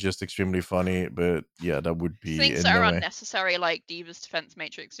others that are just extremely funny. But yeah, that would be things that are unnecessary, like Diva's defense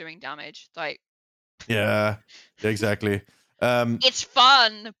matrix doing damage. Like, yeah, exactly. It's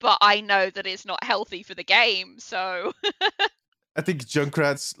fun, but I know that it's not healthy for the game, so I think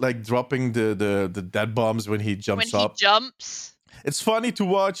Junkrat's like dropping the dead bombs when he jumps up. It's funny to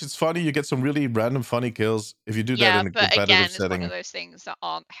watch. It's funny. You get some really random funny kills if you do that in a competitive again, setting. It's one of those things that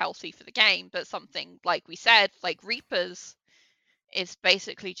aren't healthy for the game, but something like we said, like Reapers, is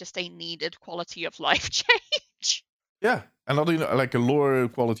basically just a needed quality of life change. Yeah, and like a lower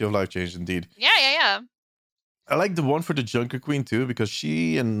quality of life change, indeed. Yeah. I like the one for the Junker Queen too, because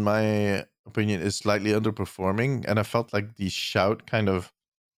she, in my opinion, is slightly underperforming, and I felt like the shout kind of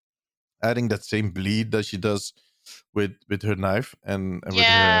adding that same bleed that she does with her knife and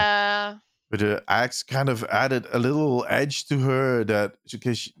with her axe kind of added a little edge to her, that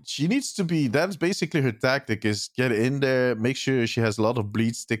because she needs to be, that's basically her tactic, is get in there, make sure she has a lot of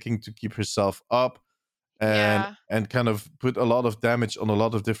bleed sticking to keep herself up, and kind of put a lot of damage on a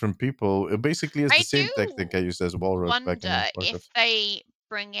lot of different people. It basically is the same tactic I used as Walrus back in Warcraft. If they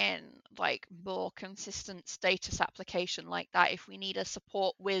bring in like more consistent status application like that, if we need a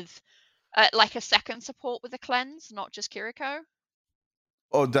support with like a second support with a cleanse, not just Kiriko.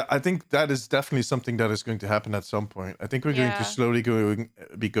 Oh, I think that is definitely something that is going to happen at some point. I think we're going to Yeah. slowly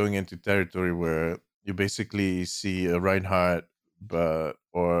be going into territory where you basically see a Reinhardt, but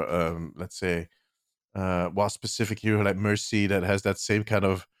or let's say, while specific hero like Mercy that has that same kind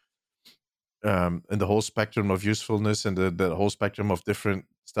of and the whole spectrum of usefulness and the whole spectrum of different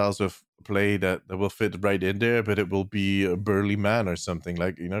styles of play that will fit right in there, but it will be a burly man or something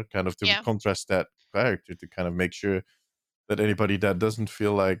like, kind of to Yeah. contrast that character to kind of make sure that anybody that doesn't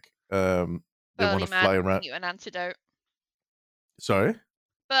feel like they want Burly to fly man around. giving you an antidote. Sorry?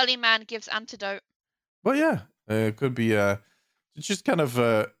 Burly man gives antidote. Well, yeah, it could be to just kind of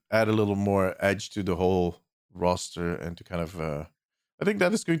add a little more edge to the whole roster and to kind of I think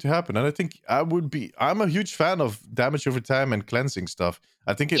that is going to happen. And I think I'm a huge fan of damage over time and cleansing stuff.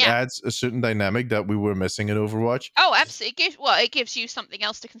 I think it Yeah. adds a certain dynamic that we were missing in Overwatch. Oh, absolutely. It gives you something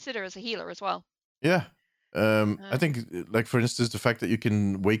else to consider as a healer as well. Yeah. I think, like, for instance, the fact that you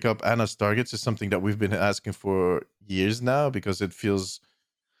can wake up Anna's targets is something that we've been asking for years now because it feels.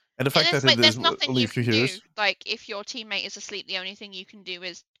 And the fact that it There's is nothing only you a few can do. heroes, Like, if your teammate is asleep, the only thing you can do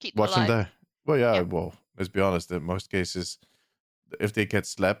is keep them watch them alive. die. Well, yeah, Yeah. well, let's be honest. In most cases, if they get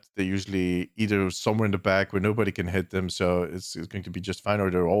slapped, they're usually either somewhere in the back where nobody can hit them, so it's going to be just fine, or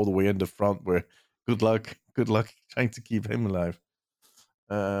they're all the way in the front where good luck trying to keep him alive.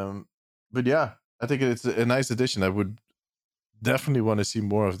 But yeah, I think it's a nice addition. I would definitely want to see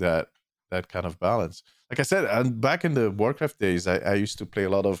more of that kind of balance. Like I said, and back in the Warcraft days, I used to play a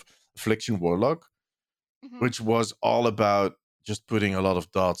lot of Affliction Warlock, Mhm. which was all about just putting a lot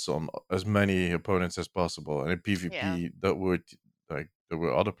of dots on as many opponents as possible. And in PvP, Yeah. there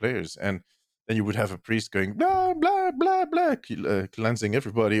were other players, and then you would have a priest going blah blah blah blah, cleansing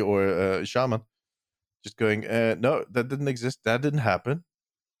everybody, or a shaman just going, no, that didn't exist, that didn't happen,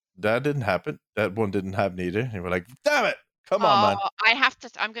 that one didn't happen either. And we're like, damn it, come on, man.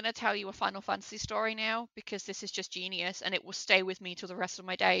 I'm going to tell you a Final Fantasy story now because this is just genius and it will stay with me till the rest of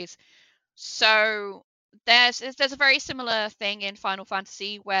my days. So there's a very similar thing in Final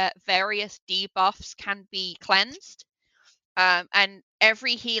Fantasy where various debuffs can be cleansed. And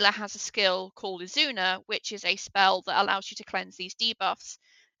every healer has a skill called Izuna, which is a spell that allows you to cleanse these debuffs.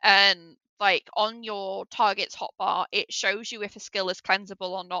 And like on your target's hotbar, it shows you if a skill is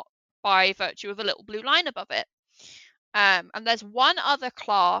cleansable or not by virtue of a little blue line above it. And there's one other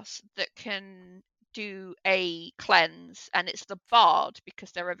class that can do a cleanse, and it's the Bard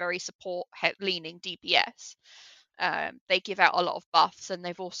because they're a very support-leaning DPS. They give out a lot of buffs, and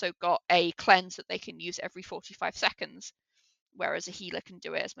they've also got a cleanse that they can use every 45 seconds, whereas a healer can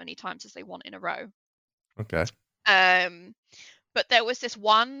do it as many times as they want in a row. Okay. But there was this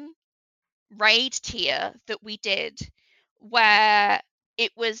one raid tier that we did where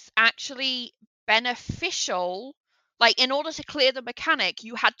it was actually beneficial. Like, in order to clear the mechanic,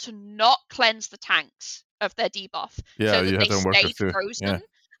 you had to not cleanse the tanks of their debuff Yeah, so that you had they to on Warcraft stayed too. frozen Yeah.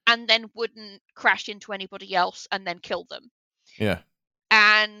 and then wouldn't crash into anybody else and then kill them. Yeah.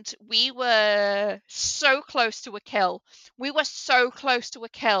 And we were so close to a kill.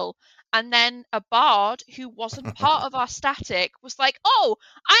 And then a bard who wasn't part of our static was like, oh,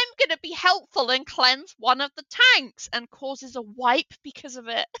 I'm going to be helpful and cleanse one of the tanks, and causes a wipe because of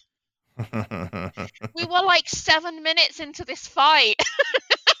it. We were like 7 minutes into this fight.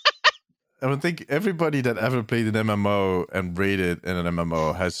 I would think everybody that ever played an MMO and raided in an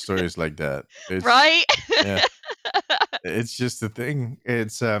MMO has stories like that. It's, Right? Yeah. It's just the thing.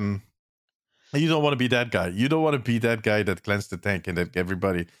 It's you don't want to be that guy. You don't want to be that guy that cleansed the tank and that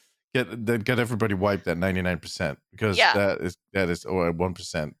got everybody wiped at 99%, because Yeah. that is or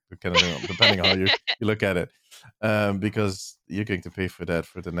 1%, depending on how you look at it. Because you're going to pay for that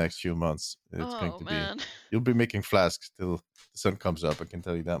for the next few months. It's going to man. be you'll be making flasks till the sun comes up. I can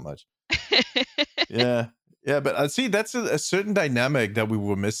tell you that much. Yeah, but I see that's a certain dynamic that we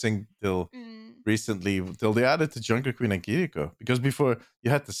were missing till recently, till they added to Junker Queen and Kiriko. Because before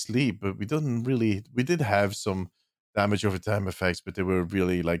you had to sleep, but we did have some damage over time effects, but they were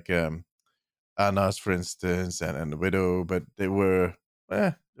really like Anna's, for instance, and the Widow, but they were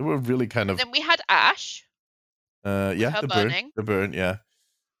really kind of Then we had Ash. yeah, her the burn, yeah.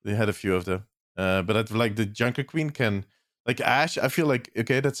 They had a few of them. But I feel like the Junker Queen can, like Ash, I feel like,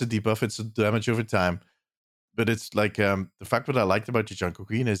 okay, that's a debuff, it's a damage over time. But it's like the fact what I liked about your Junker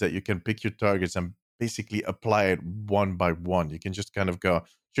Queen is that you can pick your targets and basically apply it one by one. You can just kind of go,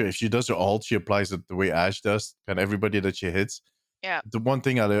 sure, if she does her ult, she applies it the way Ash does, kind of everybody that she hits. Yeah. The one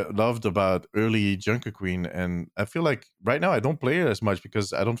thing I loved about early Junker Queen, and I feel like right now I don't play her as much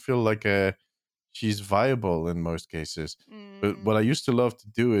because I don't feel like she's viable in most cases. But what I used to love to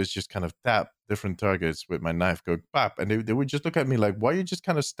do is just kind of tap different targets with my knife, go pop, and they would just look at me like, "Why are you just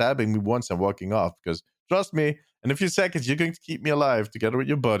kind of stabbing me once and walking off?" Because trust me, in a few seconds you're going to keep me alive together with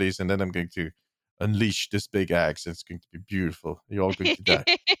your buddies, and then I'm going to unleash this big axe. It's going to be beautiful. You're all going to die.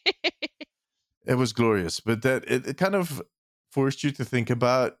 It was glorious, but that it kind of forced you to think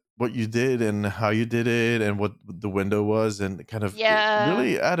about what you did and how you did it and what the window was, and kind of it Yeah.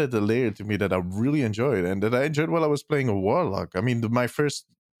 really added a layer to me that I really enjoyed and that I enjoyed while I was playing a warlock. I mean, my first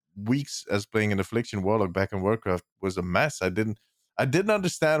weeks as playing an affliction warlock back in Warcraft was a mess. I didn't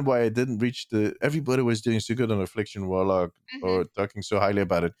understand why I didn't reach the. Everybody was doing so good on affliction warlock Hmm. or talking so highly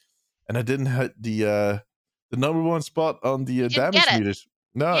about it, and I didn't hit the number one spot on the You didn't damage get it. meters.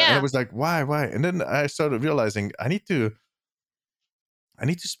 No, and I Yeah. was like, why? And then I started realizing I need to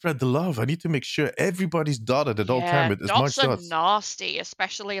spread the love. I need to make sure everybody's dotted at all time Yeah. with as Dots much are dots. nasty,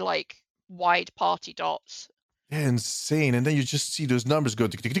 especially like wide party dots. Yeah, insane. And then you just see those numbers go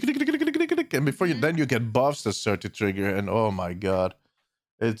tick, tick, tick, tick, tick, tick, tick, tick, tick, and before you Mhm. then you get buffs that start to trigger, and oh my god.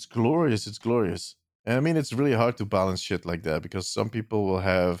 It's glorious. It's glorious. And I mean, it's really hard to balance shit like that because some people will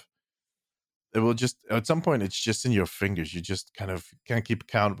have it will just at some point it's just in your fingers. You just kind of can't keep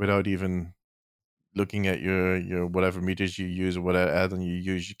count without even looking at your whatever meters you use or whatever add-on you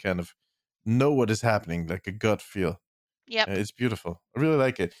use. You kind of know what is happening, like a gut feel. Yep. It's beautiful. I really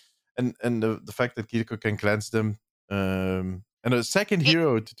like it, and the fact that Kiriko can cleanse them, and a second It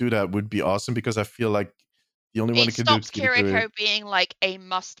hero to do that would be awesome because I feel like the only one it who can do it, stops Kiriko. Kiriko being like a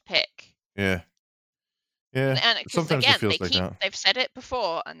must pick. Yeah, yeah. And because Sometimes it again, feels like that. they've said it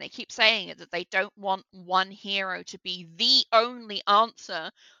before and they keep saying it that they don't want one hero to be the only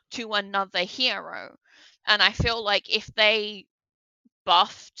answer to another hero. And I feel like if they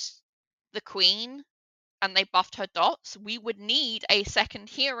buffed the queen and they buffed her dots, we would need a second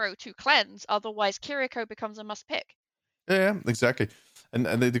hero to cleanse. Otherwise, Kiriko becomes a must pick. Yeah, exactly. And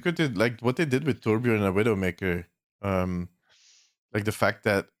they could do like what they did with Torbjorn and Widowmaker, um, like the fact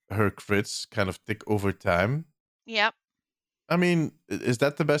that her crits kind of tick over time. Yep. I mean, is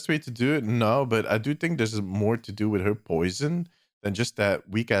that the best way to do it? No, but I do think there's more to do with her poison than just that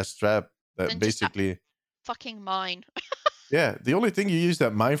weak ass trap that Then just that basically. fucking mine. Yeah, the only thing you use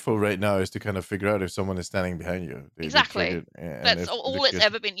that mindful right now is to kind of figure out if someone is standing behind you. They trigger Exactly. it, and That's if it all it's kills.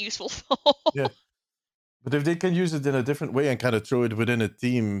 ever been useful for. Yeah, but if they can use it in a different way and kind of throw it within a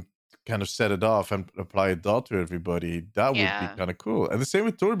team, kind of set it off and apply a dot to everybody, that would be Yeah. kind of cool. And the same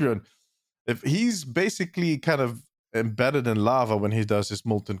with Torbjorn. If he's basically kind of embedded in lava when he does his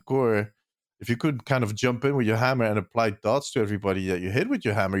molten core, if you could kind of jump in with your hammer and apply dots to everybody that you hit with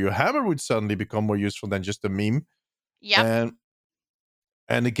your hammer would suddenly become more useful than just a meme. Yep.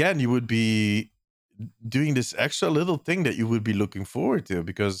 And again, you would be doing this extra little thing that you would be looking forward to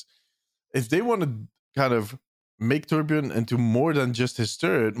because if they want to kind of make Torbjorn into more than just his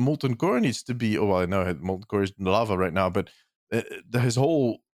turret, Molten Core needs to be. Oh, well, I know Molten Core is in lava right now, but his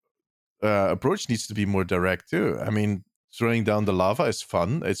whole approach needs to be more direct too. I mean, throwing down the lava is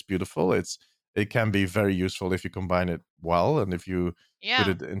fun. It's beautiful. It can be very useful if you combine it well, and if you put Yeah.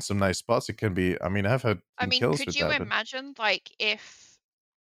 it in some nice spots, it can be. I mean, I've had I some mean, kills could with you that, but imagine like if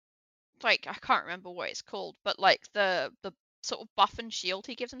like I can't remember what it's called, but like the sort of buff and shield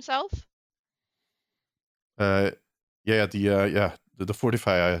he gives himself? uh, the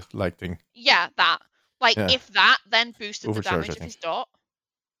fortify like thing. Yeah, that. Like Yeah, if that then boosted the overcharge, I damage of his think. dot.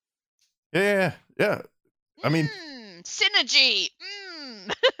 Yeah. I mean, Synergy.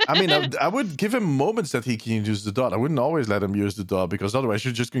 I would give him moments that he can use the dot. I wouldn't always let him use the dot because otherwise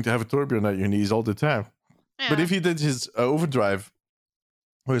you're just going to have a Torbjorn at your knees all the time. But Yeah. if he did his overdrive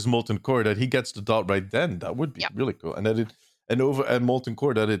or his molten core, that he gets the dot right then, that would be Yep. really cool. And that it and molten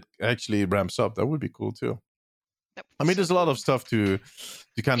core that it actually ramps up, that would be cool too. That would I be mean, so there's a lot cool. of stuff to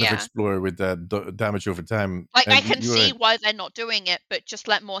kind of Yeah. explore with that damage over time. Like I And can you're see right. why they're not doing it, but just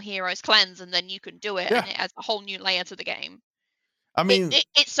let more heroes cleanse and then you can do it Yeah, and it adds a whole new layer to the game. I It, mean, it,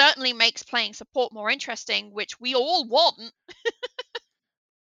 it certainly makes playing support more interesting, which we all want.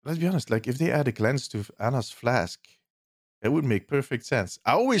 let's be honest. Like, if they add a cleanse to Anna's flask, it would make perfect sense.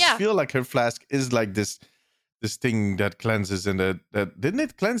 I always Yeah. feel like her flask is like this thing that cleanses and that didn't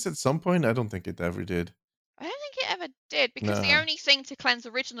it cleanse at some point? I don't think it ever did. I don't think it ever did because the No. only thing to cleanse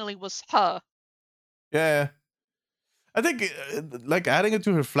originally was her. Yeah. I think like adding it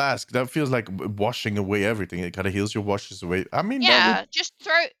to her flask, that feels like washing away everything. It kind of heals your washes away. I mean, that would. Yeah, just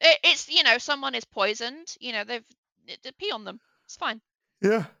throw it, it's someone is poisoned, they've pee on them. It's fine.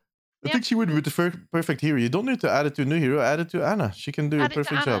 Yeah. I Yep. think she would be the perfect hero. You don't need to add it to a new hero. Add it to Anna. She can do a Add it to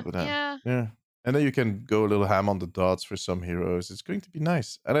perfect job Anna. with that. Yeah. Yeah. And then you can go a little ham on the dots for some heroes. It's going to be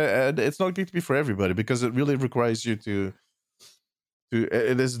nice. And it's not going to be for everybody because it really requires you to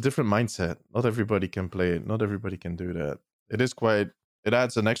It is a different mindset. Not everybody can play it. Not everybody can do that. It is quite. It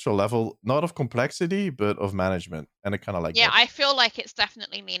adds an extra level, not of complexity, but of management, and I kind of like Yeah, that. I feel like it's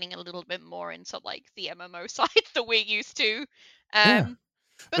definitely leaning a little bit more into like the MMO side that we're used to. Yeah,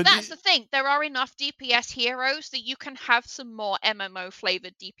 But but that's the thing. There are enough DPS heroes that you can have some more MMO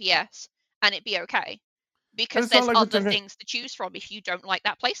flavored DPS and it be okay. and Because it's not there's like we're other talking things to choose from if you don't like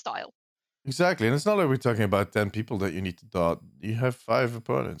that playstyle. exactly, and it's not like we're talking about 10 people that you need to dot. You have 5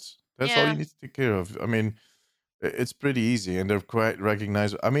 opponents. That's all you Yeah. need to take care of. I mean, it's pretty easy, and they're quite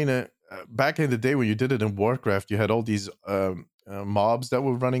recognizable. I mean, back in the day when you did it in Warcraft, you had all these mobs that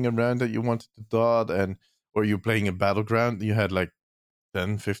were running around that you wanted to dot, and or you're playing a battleground, you had like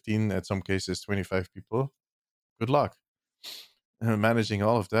 10, 15, at some cases 25 people. Good luck managing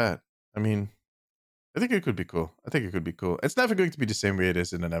all of that. I mean, I think it could be cool. I think it could be cool. It's never going to be the same way it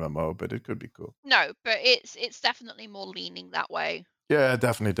is in an MMO, but it could be cool. No, but it's definitely more leaning that way. Yeah,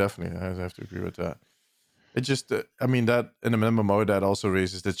 definitely. I have to agree with that. It just, I mean, that in an MMO, that also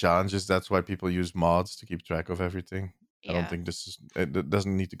raises the challenges. That's why people use mods to keep track of everything. I don't Yeah. think it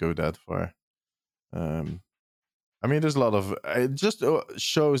doesn't need to go that far. I mean, there's a lot of, it just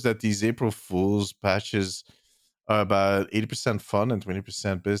shows that these April Fool's patches are about 80% fun and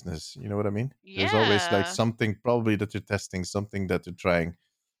 20% business. You know what I mean? There's always like Yeah. something probably that they're testing, something that they're trying,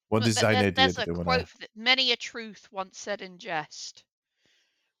 one Look, design idea there's that a they want to. quote that many a truth once said in jest.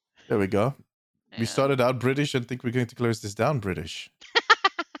 There we go. We Yeah. started out British and think we're going to close this down British.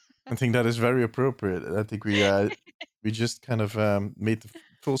 I think that is very appropriate. I think we just kind of made the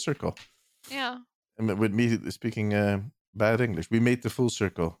full circle. Yeah. And with me speaking bad English, we made the full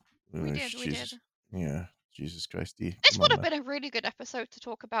circle. We did. Jesus, yeah, Jesus Christ, This come would on have now. been a really good episode to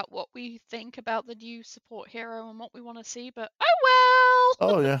talk about what we think about the new support hero and what we want to see, but oh well.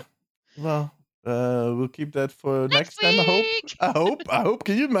 Oh yeah, well, we'll keep that for Next next time. I hope. week. I hope. I hope.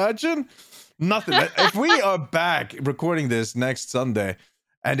 Can you imagine? Nothing. If we are back recording this next Sunday,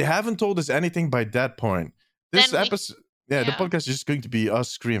 and they haven't told us anything by that point, this Then we episode, yeah, the yeah. podcast is just going to be us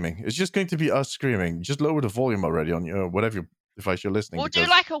screaming. It's just going to be us screaming. Just lower the volume already on your whatever device you're listening. We'll do Because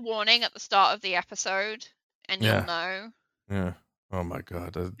like a warning at the start of the episode and you'll yeah, know. yeah. Oh my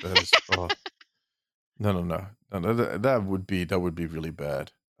god, that is. Oh. No. That would be really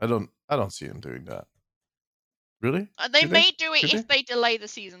bad. I don't see him doing that. Really? They Should may do it Could if they delay the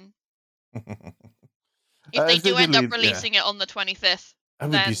season. they? If they If they do end up delete, yeah, releasing it on the 25th, it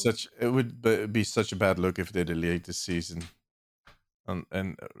would be then such. It would be such a bad look if they delayed the season,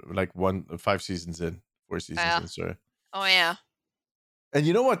 and like 5 seasons in, 4 seasons yeah. in. Sorry. Oh yeah. And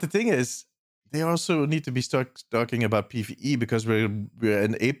you know what the thing is? They also need to be start talking about PVE because we're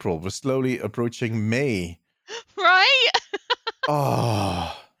in April. We're slowly approaching May. Right?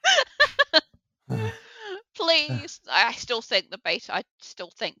 Oh. Please. I still think I still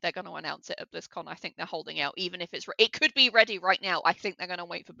think they're going to announce it at BlizzCon. I think they're holding out, even if it could be ready right now. I think they're going to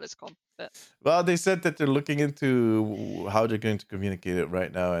wait for BlizzCon. But Well, they said that they're looking into how they're going to communicate it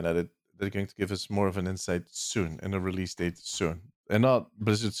right now, and that they're going to give us more of an insight soon and a release date soon, and not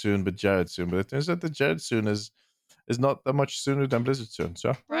Blizzard soon, but Jared soon. But it turns out that Jared soon is not that much sooner than Blizzard soon.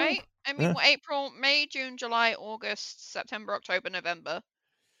 So right? I mean, yeah. what, April, May, June, July, August, September, October, November.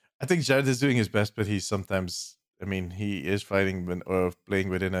 I think Jared is doing his best, but he's sometimes. I mean, he is fighting or playing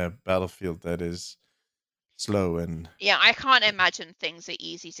within a battlefield that is slow and. Yeah, I can't imagine things are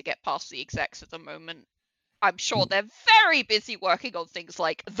easy to get past the execs at the moment. I'm sure Mm. they're very busy working on things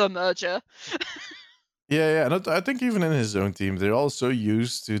like the merger. Yeah. And I think even in his own team, they're all so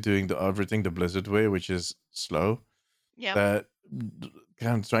used to doing everything the Blizzard way, which is slow. Yeah. That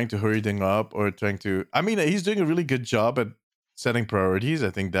kind of trying to hurry things up or trying to. I mean, he's doing a really good job at setting priorities. I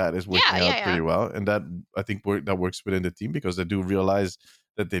think that is working out pretty well, and that I think that works within the team because they do realize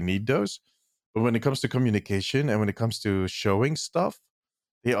that they need those. But when it comes to communication and when it comes to showing stuff,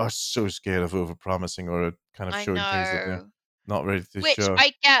 they are so scared of overpromising or kind of I showing things that they're know. not ready to Which show.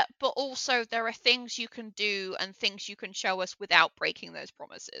 I get, but also there are things you can do and things you can show us without breaking those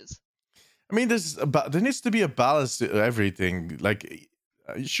promises. I mean, there needs to be a balance to everything. Like,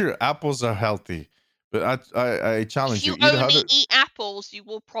 sure, apples are healthy, but I challenge If you you. Eat only 100. eat apples, you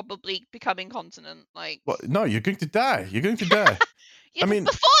will probably become incontinent. Like, Well, no, you're going to die. You're going to die. yeah, I mean,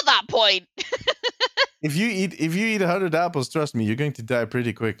 before that point. if you eat 100 apples, trust me, you're going to die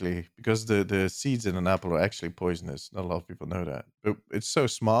pretty quickly because the seeds in an apple are actually poisonous. Not a lot of people know that, but it's so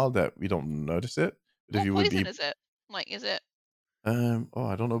small that we don't notice it. But if What you would poison be, is it? Like, is it? oh,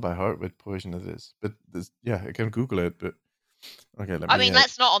 I don't know by heart what poison it is, but yeah, I can Google it. But okay, let I me. mean,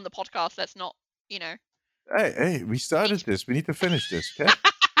 that's not on the podcast. Let's not, you know. Hey, we started this. We need to finish this,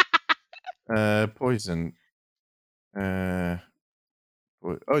 okay? Poison.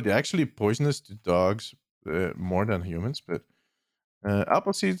 Oh, they're actually poisonous to dogs more than humans, but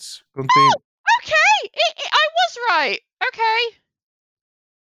apple seeds contain. Okay, I was right. Okay,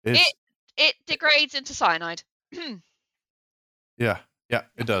 It's it degrades into cyanide. yeah,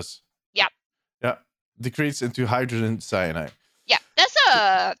 it does. Yep. Yeah, degrades into hydrogen cyanide. Yeah,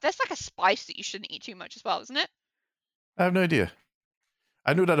 there's like a spice that you shouldn't eat too much as well, isn't it? I have no idea.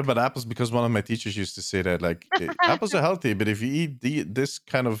 I knew that about apples because one of my teachers used to say that like apples are healthy, but if you eat this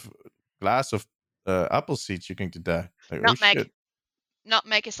kind of glass of apple seeds, you're going to die. Like, oh Nutmeg. shit.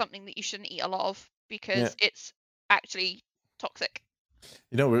 Nutmeg is something that you shouldn't eat a lot of because it's actually toxic.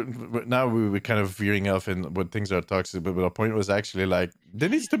 You know, we're kind of veering off in what things are toxic, but our point was actually like there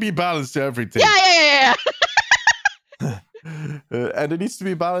needs to be balance to everything. Yeah. And it needs to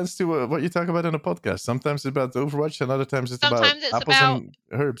be balanced to what you talk about in a podcast. Sometimes it's about Overwatch, and other times it's Sometimes about it's apples about and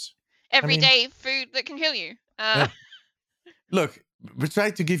herbs. everyday food that can kill you. Yeah. Look, we're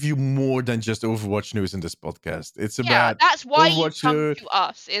trying to give you more than just Overwatch news in this podcast. It's about that's why Overwatch you come to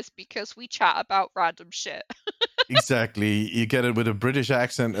us, is because we chat about random shit. Exactly. You get it with a British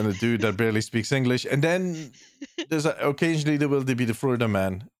accent and a dude that barely speaks English, and then there's occasionally there will be the Florida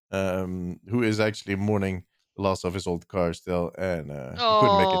man, who is actually mourning the loss of his old car still, and he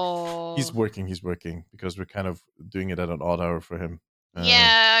couldn't make it. He's working because we're kind of doing it at an odd hour for him.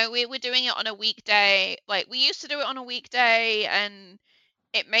 Yeah, we're doing it on a weekday. Like, we used to do it on a weekday, and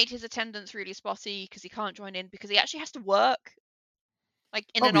it made his attendance really spotty because he can't join in because he actually has to work, like,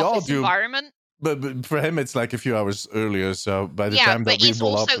 in an we all office do. environment. But for him, it's like a few hours earlier. So by the time that but we it's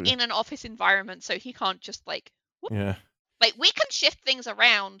roll up, also in an office environment, so he can't just like. Whoop. yeah, Like, we can shift things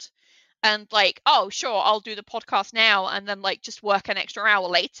around, and like, oh sure, I'll do the podcast now, and then like just work an extra hour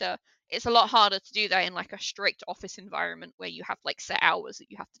later. It's a lot harder to do that in like a strict office environment where you have like set hours that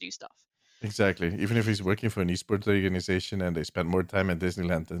you have to do stuff. exactly. Even if he's working for an esports organization and they spend more time at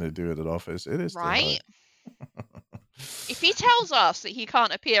Disneyland than they do at an office, it is right. Still hard. If he tells us that he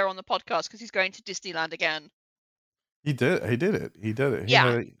can't appear on the podcast because he's going to Disneyland again, He did it.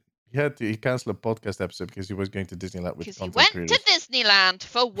 Yeah. He had to cancel a podcast episode because he was going to Disneyland with because he content went creators. to Disneyland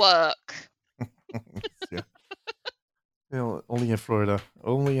for work. Yeah. You know, only in Florida.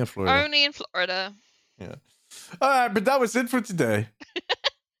 Only in Florida. Yeah. All right, but that was it for today.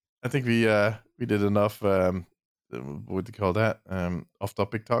 I think we did enough. What do you call that?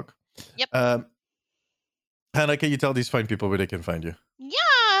 Off-topic talk. Yep. Hannah, can you tell these fine people where they can find you?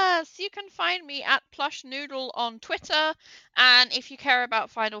 Yes, you can find me at Plush Noodle on Twitter, and if you care about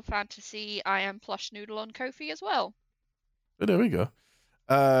Final Fantasy, I am Plush Noodle on Ko-fi as well. Oh, there we go.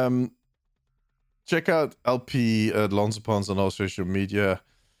 Check out LP Lonzapons on all social media.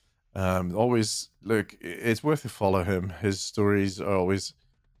 Always look, it's worth to follow him. His stories are always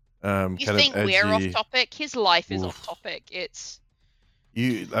You kind think of edgy. we're off topic? His life is Oof. off topic.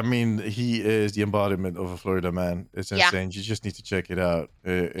 I mean, he is the embodiment of a Florida man. It's insane. You just need to check it out.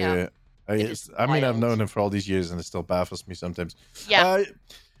 I've known him for all these years, and it still baffles me sometimes. Yeah.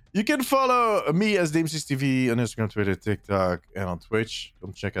 You can follow me as DameSysTV on Instagram, Twitter, TikTok, and on Twitch.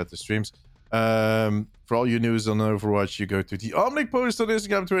 Come check out the streams. For all your news on Overwatch, you go to the Omnic post on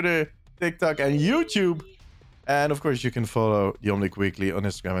Instagram, Twitter, TikTok, and YouTube. And of course, you can follow the Omnic Weekly on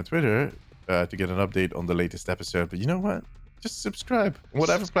Instagram and Twitter to get an update on the latest episode. But you know what? Just subscribe.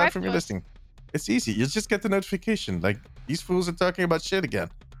 Whatever platform you're listening. It's easy. You just get the notification. Like, these fools are talking about shit again.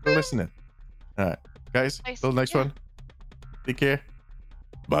 Go listening. All right, guys. Till the next one. Take care.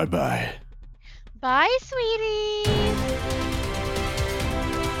 Bye-bye. Bye, sweetie.